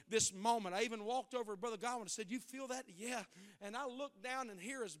between this moment. I even walked over to Brother Godwin and said, you feel that? Yeah. And I looked down and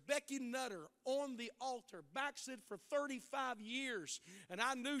here is Becky Nutter on the altar, backslid for 35 years. And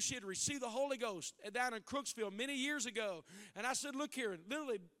I knew she had received the Holy Ghost down in Crooksville many years ago. And I said, look here,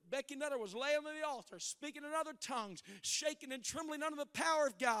 literally Becky Nutter was laying on the altar, speaking in other tongues, shaking and trembling under the power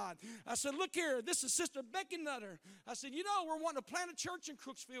of God. I said, look here, this is Sister Becky Nutter. I said, you know, we're wanting to plant a church in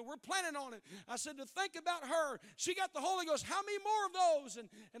Crooksville. We're planning on it. I said, to think about her. She got the Holy Ghost. How many more of those?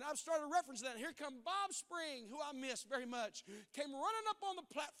 And I've started referencing that. Here come Bob Spring, who I miss very much, came running up on the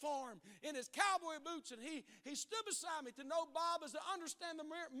platform in his cowboy boots, and he stood beside me. To know Bob is to understand the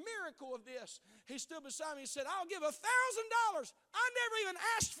miracle of this. He stood beside me and said, I'll give $1,000. I never even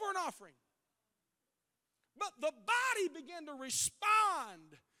asked for an offering. But the body began to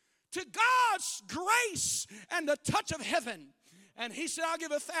respond to God's grace and the touch of heaven. And he said, I'll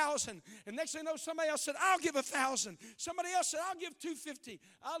give 1,000. And next thing you know, somebody else said, I'll give 1,000. Somebody else said, I'll give 250.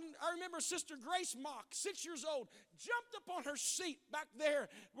 I remember Sister Grace Mock, 6 years old, jumped up on her seat back there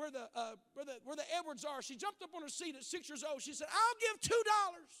where the Edwards are. She jumped up on her seat at 6 years old. She said, I'll give $2.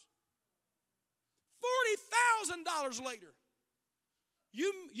 $40,000 later.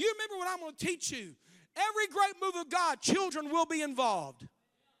 You remember what I'm going to teach you. Every great move of God, children will be involved.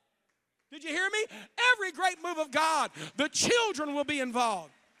 Did you hear me? Every great move of God, the children will be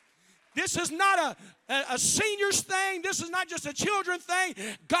involved. This is not a seniors thing. This is not just a children thing.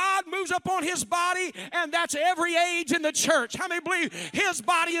 God moves up on his body, and that's every age in the church. How many believe his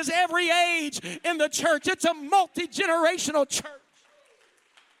body is every age in the church? It's a multi-generational church.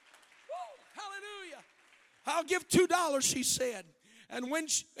 Woo, hallelujah. I'll give $2, she said. And when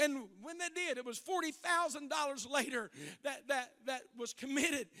they did, it was $40,000 later that was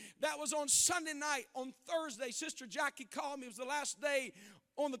committed. That was on Sunday night. On Thursday, Sister Jackie called me. It was the last day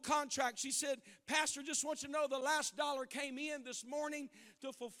on the contract. She said, Pastor, just want you to know the last dollar came in this morning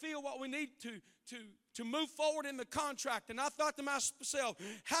to fulfill what we need to move forward in the contract. And I thought to myself,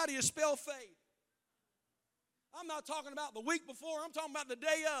 how do you spell faith? I'm not talking about the week before. I'm talking about the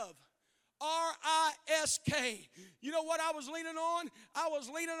day of. R-I-S-K. You know what I was leaning on? I was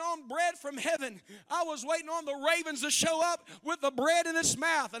leaning on bread from heaven. I was waiting on the ravens to show up with the bread in its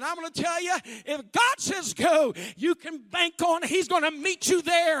mouth. And I'm going to tell you, if God says go, you can bank on he's going to meet you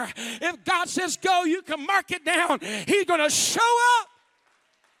there. If God says go, you can mark it down. He's going to show up.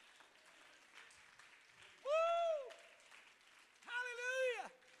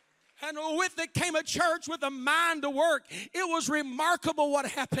 And with it came a church with a mind to work. It was remarkable what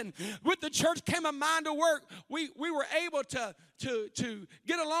happened. With the church came a mind to work. We were able to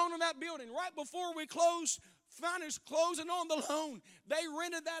get a loan on that building. Right before we closed, finished closing on the loan, they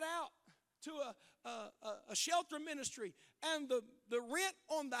rented that out to a shelter ministry. And the rent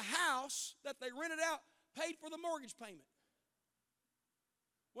on the house that they rented out paid for the mortgage payment.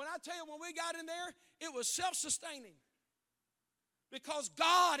 When I tell you, when we got in there, it was self-sustaining. Because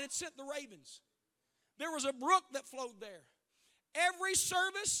God had sent the ravens. There was a brook that flowed there. Every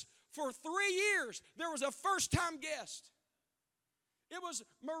service for 3 years, there was a first-time guest. It was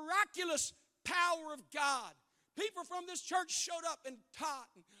miraculous power of God. People from this church showed up and taught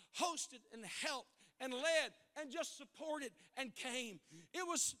and hosted and helped and led and just supported and came. It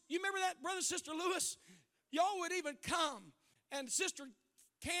was, you remember that, Brother Sister Lewis? Y'all would even come. And Sister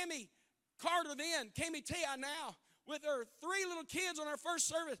Cammie Carter then, Cammie T. now, with her 3 little kids on her first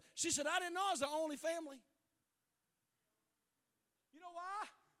service. She said, I didn't know I was the only family. You know why?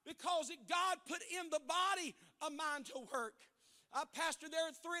 Because God put in the body a mind to work. I pastored there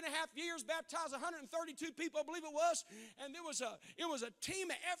 3.5 years, baptized 132 people, I believe it was. And it was a team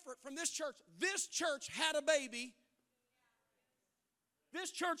effort from this church. This church had a baby.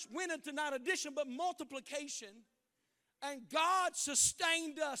 This church went into not addition but multiplication. And God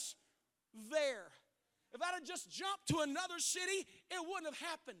sustained us there. If I'd have just jumped to another city, it wouldn't have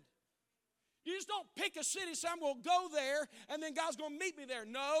happened. You just don't pick a city and say, I'm going to go there, and then God's going to meet me there.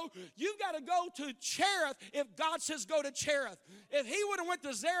 No, you've got to go to Cherith if God says go to Cherith. If he would have went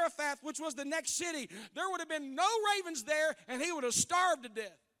to Zarephath, which was the next city, there would have been no ravens there, and he would have starved to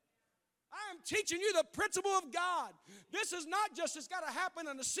death. I am teaching you the principle of God. This is not just it's got to happen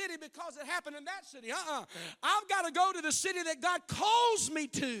in a city because it happened in that city. I've got to go to the city that God calls me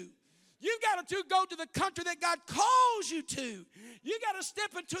to. You've got to go to the country that God calls you to. You got to step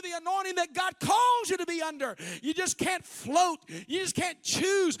into the anointing that God calls you to be under. You just can't float. You just can't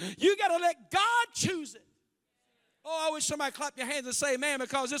choose. You got to let God choose it. Oh, I wish somebody clap your hands and say amen,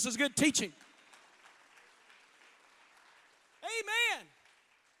 because this is good teaching. Amen.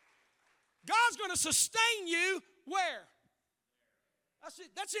 God's going to sustain you where?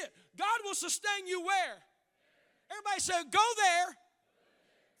 That's it. God will sustain you where? Everybody say, go there.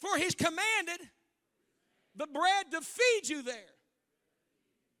 For he's commanded the bread to feed you there.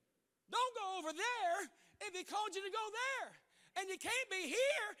 Don't go over there if he called you to go there. And you can't be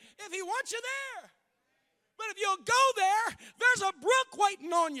here if he wants you there. But if you'll go there, there's a brook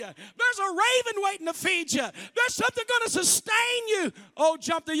waiting on you. There's a raven waiting to feed you. There's something going to sustain you. Oh,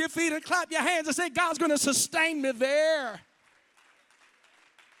 jump to your feet and clap your hands and say, God's going to sustain me there.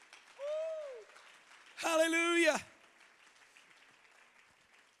 Woo. Hallelujah.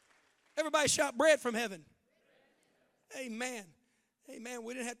 Everybody shout bread from heaven. Amen. Amen.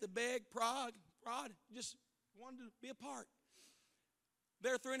 We didn't have to beg, prod. Just wanted to be a part.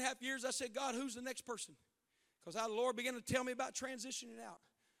 There 3.5 years, I said, God, who's the next person? Because the Lord began to tell me about transitioning out.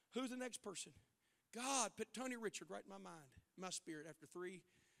 Who's the next person? God put Tony Richard right in my mind, my spirit, after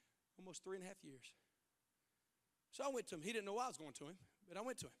almost 3.5 years. So I went to him. He didn't know why I was going to him, but I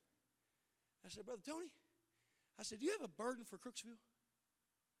went to him. I said, Brother Tony, I said, do you have a burden for Crooksville?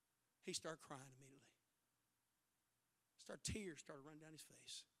 He started crying immediately. Tears started running down his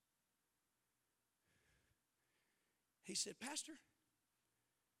face. He said, Pastor,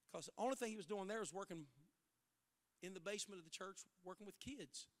 because the only thing he was doing there was working in the basement of the church, working with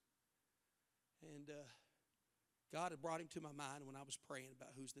kids. And God had brought him to my mind when I was praying about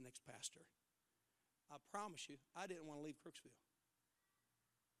who's the next pastor. I promise you, I didn't want to leave Crooksville.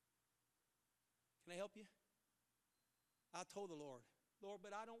 Can I help you? I told the Lord,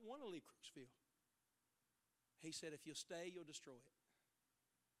 but I don't want to leave Crooksville. He said, if you'll stay, you'll destroy it.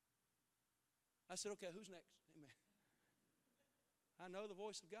 I said, okay, who's next? Amen. I know the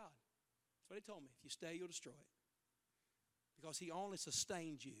voice of God. That's what he told me. If you stay, you'll destroy it. Because he only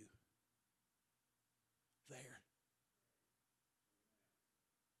sustained you there.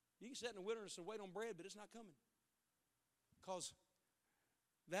 You can sit in the wilderness and wait on bread, but it's not coming. Because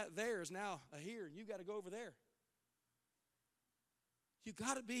that there is now a here, and you got to go over there. You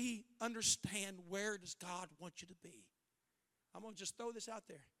got to understand where does God want you to be. I'm going to just throw this out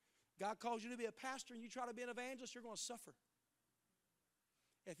there. God calls you to be a pastor and you try to be an evangelist, you're going to suffer.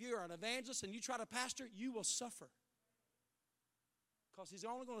 If you are an evangelist and you try to pastor, you will suffer. Because he's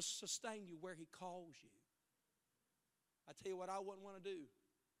only going to sustain you where he calls you. I tell you what I wouldn't want to do.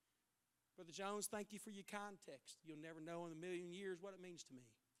 Brother Jones, thank you for your context. You'll never know in a million years what it means to me.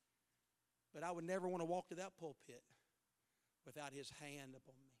 But I would never want to walk to that pulpit without his hand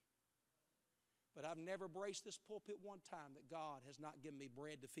upon me. But I've never braced this pulpit one time that God has not given me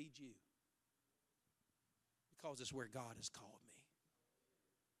bread to feed you. Because it's where God has called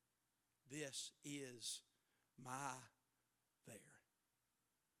me. This is my there.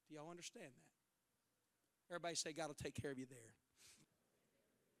 Do y'all understand that? Everybody say God will take care of you there.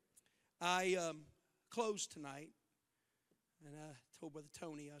 I closed tonight, and I told Brother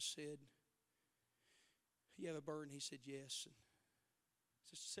Tony, I said, you have a burden? He said, yes. And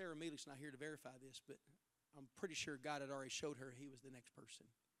Sister Sarah Mealy's not here to verify this, but I'm pretty sure God had already showed her he was the next person.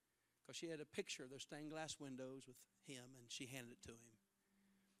 Because she had a picture of those stained glass windows with him, and she handed it to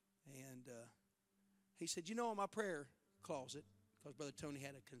him. And he said, in my prayer closet, because Brother Tony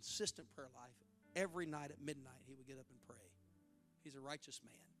had a consistent prayer life, every night at midnight he would get up and pray. He's a righteous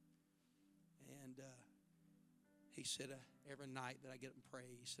man. And he said, every night that I get up and pray,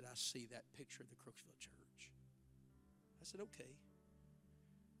 he said, I see that picture of the Crooksville church. I said, okay.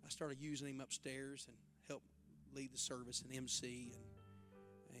 I started using him upstairs and helped lead the service and MC.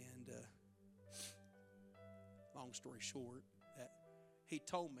 And long story short, that he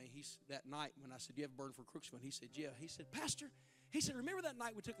told me, that night when I said, do you have a burden for Crooksville? And he said, yeah. He said, Pastor, remember that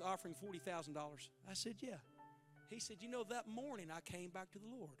night we took the offering $40,000? I said, yeah. He said, that morning I came back to the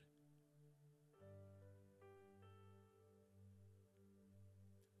Lord.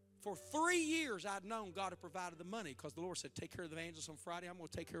 For 3 years, I'd known God had provided the money because the Lord said, take care of the evangelists on Friday. I'm going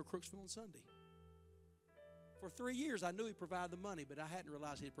to take care of Crooksville on Sunday. For 3 years, I knew he provided the money, but I hadn't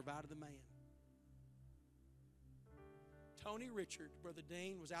realized he had provided the man. Tony Richard, Brother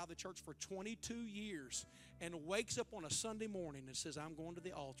Dean, was out of the church for 22 years and wakes up on a Sunday morning and says, I'm going to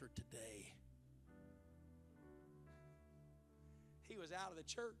the altar today. He was out of the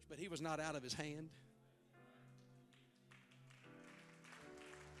church, but he was not out of his hand.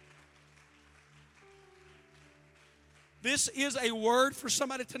 This is a word for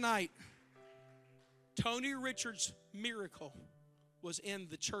somebody tonight. Tony Richard's miracle was in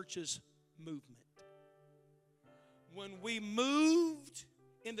the church's movement. When we moved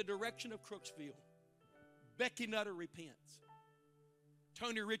in the direction of Crooksville, Becky Nutter repents.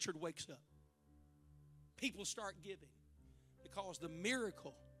 Tony Richard wakes up. People start giving because the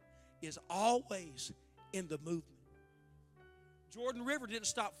miracle is always in the movement. Jordan River didn't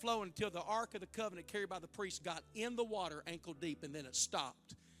stop flowing until the Ark of the Covenant carried by the priest got in the water ankle deep, and then it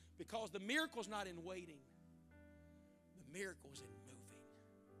stopped. Because the miracle's not in waiting. The miracle's in moving.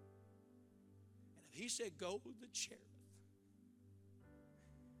 And if he said, go to the Cherith,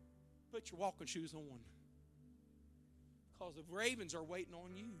 put your walking shoes on. Because the ravens are waiting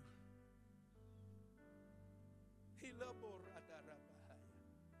on you.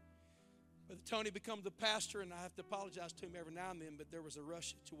 Brother Tony becomes the pastor, and I have to apologize to him every now and then, but there was a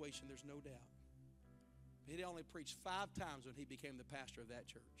rush situation, there's no doubt. He only preached 5 times when he became the pastor of that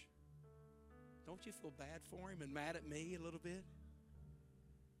church. Don't you feel bad for him and mad at me a little bit?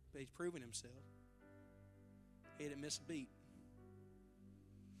 But he's proven himself. He didn't miss a beat.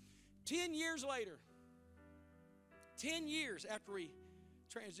 10 years later, 10 years after he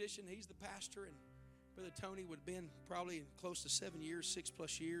transitioned, he's the pastor, and Brother Tony would have been probably close to 7 years,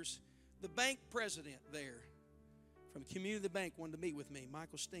 6+ years. The bank president there from Community Bank wanted to meet with me.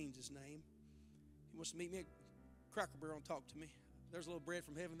 Michael Steen's his name. He wants to meet me at Cracker Barrel and talk to me. There's a little bread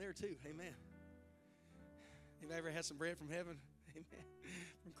from heaven there too. Amen. Anybody ever had some bread from heaven? Amen.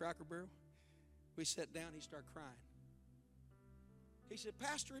 From Cracker Barrel. We sat down. He started crying. He said,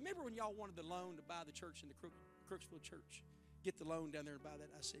 Pastor, remember when y'all wanted the loan to buy the church in the Crooksville church? Get the loan down there and buy that?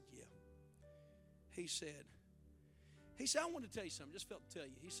 I said, yeah. He said, I wanted to tell you something. Just felt to tell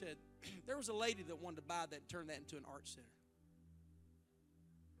you. He said, there was a lady that wanted to buy that and turn that into an art center.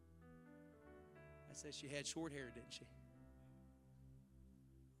 I said, she had short hair, didn't she?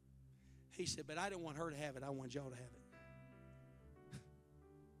 He said, but I didn't want her to have it. I wanted y'all to have it.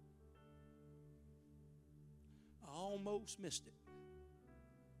 I almost missed it.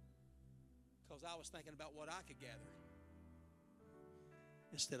 Because I was thinking about what I could gather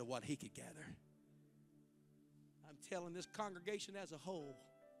instead of what he could gather. I'm telling this congregation as a whole,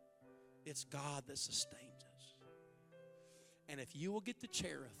 it's God that sustains us. And if you will get to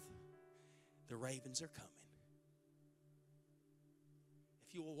Cherith, the ravens are coming.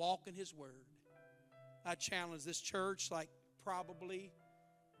 If you will walk in His Word, I challenge this church like probably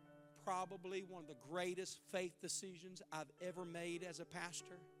one of the greatest faith decisions I've ever made as a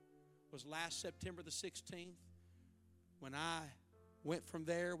pastor was last September the 16th when I went from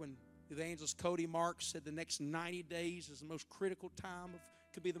there when the evangelist Cody Marks said the next 90 days is the most critical time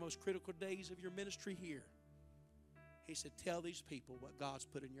could be the most critical days of your ministry here. He said, tell these people what God's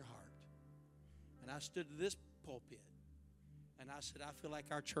put in your heart. And I stood to this pulpit and I said, I feel like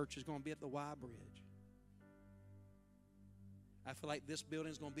our church is going to be at the Y Bridge. I feel like this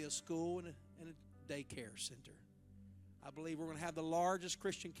building is going to be a school and a daycare center. I believe we're going to have the largest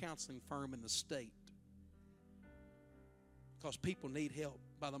Christian counseling firm in the state. Because people need help.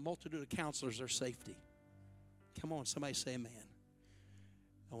 By the multitude of counselors, there's safety. Come on, somebody say amen.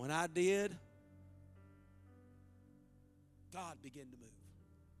 And when I did, God began to move.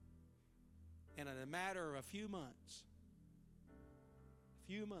 And in a matter of a few months,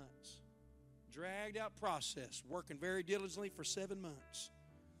 dragged out process, working very diligently for 7 months.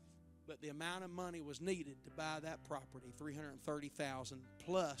 But the amount of money was needed to buy that property, $330,000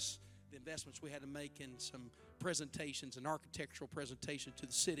 plus the investments we had to make in some presentations and architectural presentation to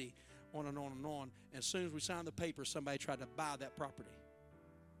the city, on and on and on. And as soon as we signed the paper, somebody tried to buy that property.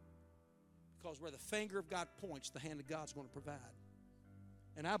 Because where the finger of God points, the hand of God's going to provide.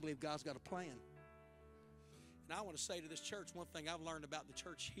 And I believe God's got a plan. And I want to say to this church, one thing I've learned about the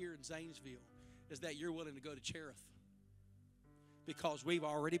church here in Zanesville is that you're willing to go to Cherith. Because we've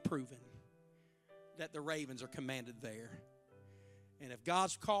already proven that the ravens are commanded there. And if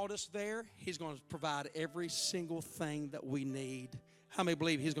God's called us there, He's going to provide every single thing that we need. How many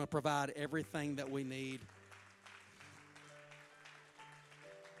believe He's going to provide everything that we need?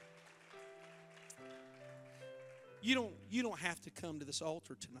 You don't have to come to this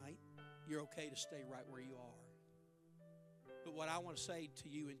altar tonight. You're okay to stay right where you are. But what I want to say to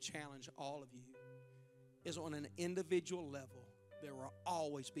you and challenge all of you is on an individual level, there will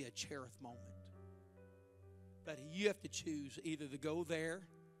always be a Cherith moment. But you have to choose either to go there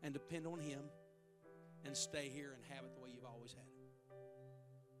and depend on Him and stay here and have it the way you've always had it.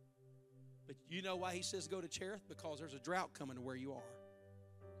 But you know why He says go to Cherith? Because there's a drought coming to where you are.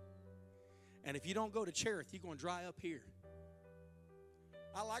 And if you don't go to Cherith, you're going to dry up here.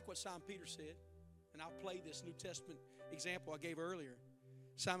 I like what Simon Peter said, and I'll play this New Testament example I gave earlier.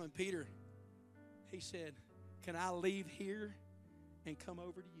 Simon Peter, he said, can I leave here and come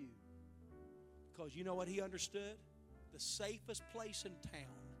over to you? Because you know what he understood? The safest place in town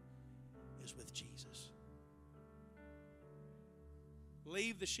is with Jesus.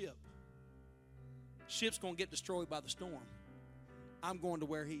 Leave the ship. Ship's going to get destroyed by the storm. I'm going to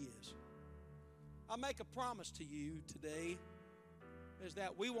where He is. I make a promise to you today is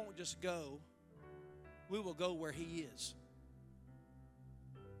that we won't just go. We will go where He is.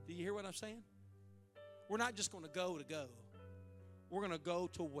 Do you hear what I'm saying? We're not just going to go. We're going to go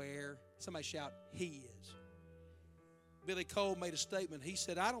to where, somebody shout, He is. Billy Cole made a statement. He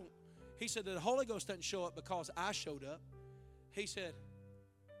said, that the Holy Ghost doesn't show up because I showed up. He said,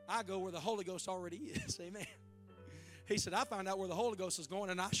 I go where the Holy Ghost already is. Amen. He said, I find out where the Holy Ghost is going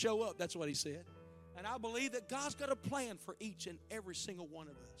and I show up. That's what he said. And I believe that God's got a plan for each and every single one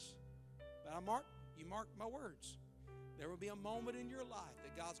of us. But you mark my words. There will be a moment in your life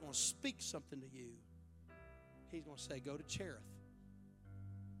that God's going to speak something to you. He's going to say, go to Cherith.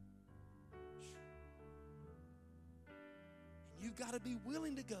 And you've got to be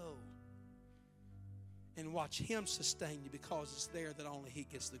willing to go and watch him sustain you, because it's there that only he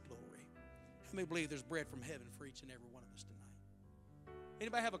gets the glory. How many believe there's bread from heaven for each and every one of us tonight?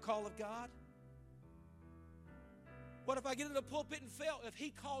 Anybody have a call of God? What if I get in the pulpit and fail? If he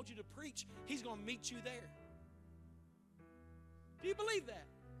called you to preach, he's going to meet you there. Do you believe that?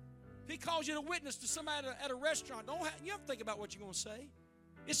 If he calls you to witness to somebody at a restaurant, you have to think about what you're going to say.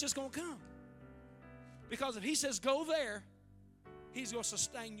 It's just going to come. Because if he says go there, he's going to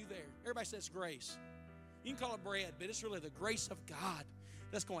sustain you there. Everybody says grace. You can call it bread, but it's really the grace of God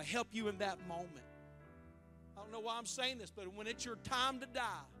that's going to help you in that moment. I don't know why I'm saying this, but when it's your time to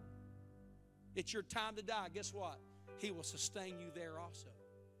die, it's your time to die. Guess what? He will sustain you there also.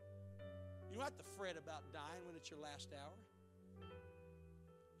 You don't have to fret about dying when it's your last hour.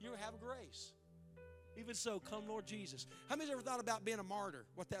 You have grace. Even so, come Lord Jesus. How many's ever thought about being a martyr?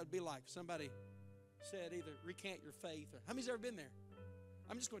 What that would be like? Somebody said either recant your faith. Or, how many's ever been there?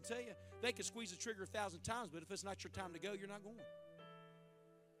 I'm just going to tell you, they can squeeze the trigger 1,000 times, but if it's not your time to go, you're not going.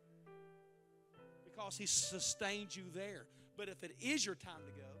 Because he sustained you there. But if it is your time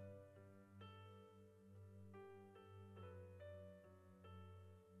to go,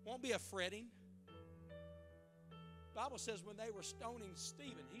 won't be a fretting. The Bible says when they were stoning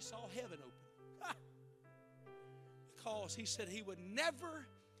Stephen, he saw heaven open. Because he said he would never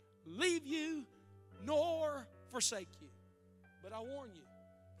leave you nor forsake you. But I warn you,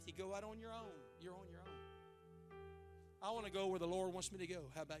 if you go out on your own, you're on your own. I want to go where the Lord wants me to go.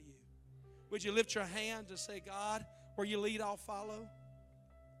 How about you? Would you lift your hands and say, God, where you lead, I'll follow.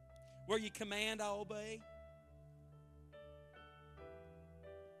 Where you command, I'll obey.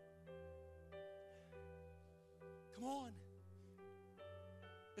 Come on.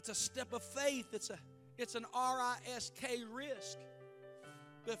 It's a step of faith. It's an R-I-S-K risk.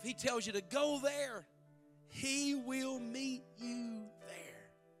 But if he tells you to go there, he will meet you there.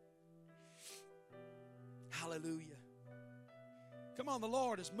 Hallelujah. Come on, the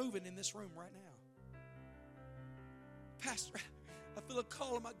Lord is moving in this room right now. Pastor, I feel a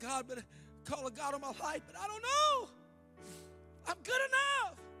call on my God, but a call of God on my life, but I don't know. I'm good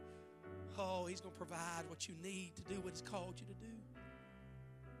enough. Oh, he's going to provide what you need to do what he's called you to do.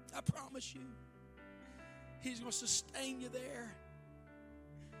 I promise you. He's going to sustain you there.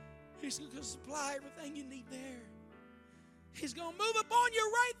 He's going to supply everything you need there. He's going to move upon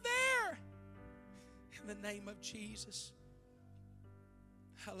you right there. In the name of Jesus.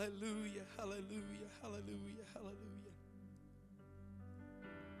 Hallelujah, hallelujah, hallelujah, hallelujah.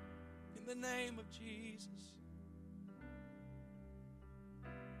 In the name of Jesus.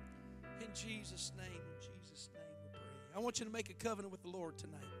 In Jesus' name we pray. I want you to make a covenant with the Lord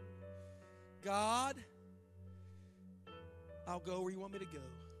tonight. God, I'll go where you want me to go.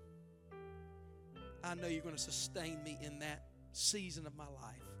 I know you're going to sustain me in that season of my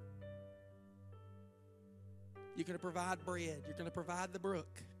life. You're going to provide bread. You're going to provide the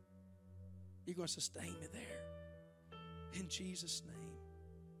brook. You're going to sustain me there. In Jesus' name.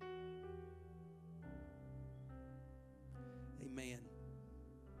 Amen.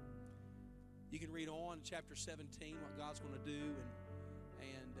 You can read on in chapter 17 what God's going to do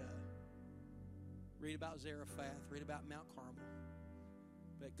and read about Zarephath, read about Mount Carmel.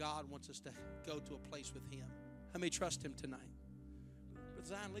 But God wants us to go to a place with him. How many trust him tonight? But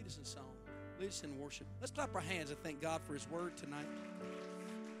Zion, lead us in song. Lead us in worship. Let's clap our hands and thank God for his word tonight.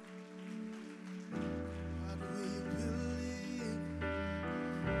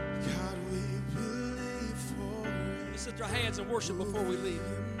 God, we believe for it. Let's lift our hands and worship before we leave.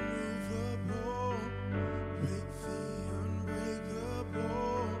 Immovable, make the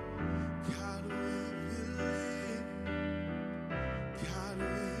unbreakable. God, we believe. God, we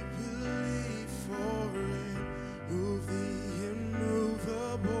believe for it. Move the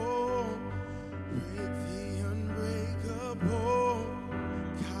immovable, break the unbreakable.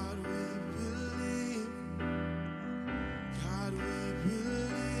 God, we believe. God, we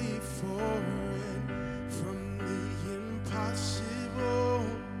believe for it. From the impossible,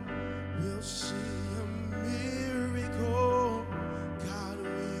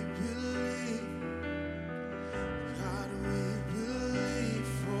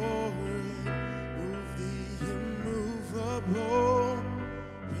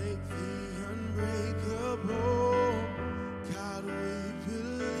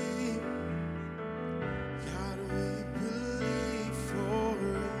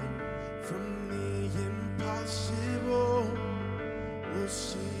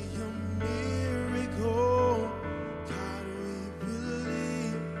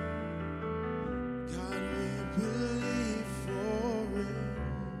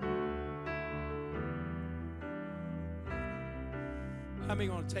 How many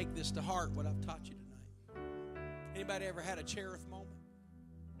going to take this to heart, what I've taught you tonight? Anybody ever had a Cherith moment?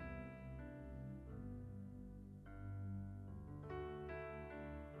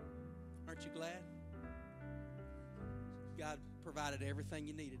 Aren't you glad? God provided everything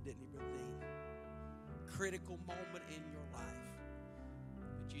you needed, didn't He, Brother Dean? Critical moment in your life.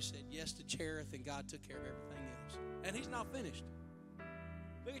 But you said yes to Cherith, and God took care of everything else. And He's not finished.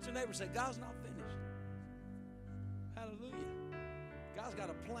 Look at your neighbor and say, God's not finished. Hallelujah. God's got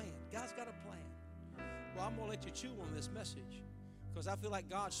a plan. God's got a plan. Well, I'm going to let you chew on this message because I feel like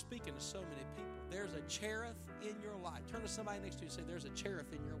God's speaking to so many people. There's a Cherith in your life. Turn to somebody next to you and say, there's a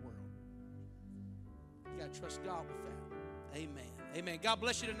Cherith in your world. You got to trust God with that. Amen. Amen. God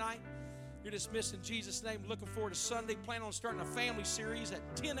bless you tonight. You're dismissed in Jesus' name. Looking forward to Sunday. Plan on starting a family series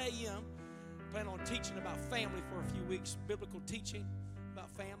at 10 a.m. Plan on teaching about family for a few weeks. Biblical teaching about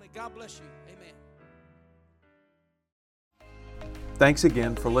family. God bless you. Amen. Thanks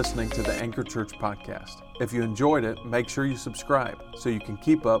again for listening to the Anchor Church podcast. If you enjoyed it, make sure you subscribe so you can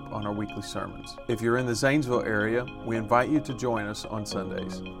keep up on our weekly sermons. If you're in the Zanesville area, we invite you to join us on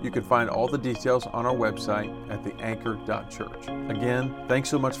Sundays. You can find all the details on our website at theanchor.church. Again, thanks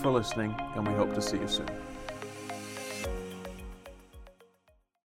so much for listening, and we hope to see you soon.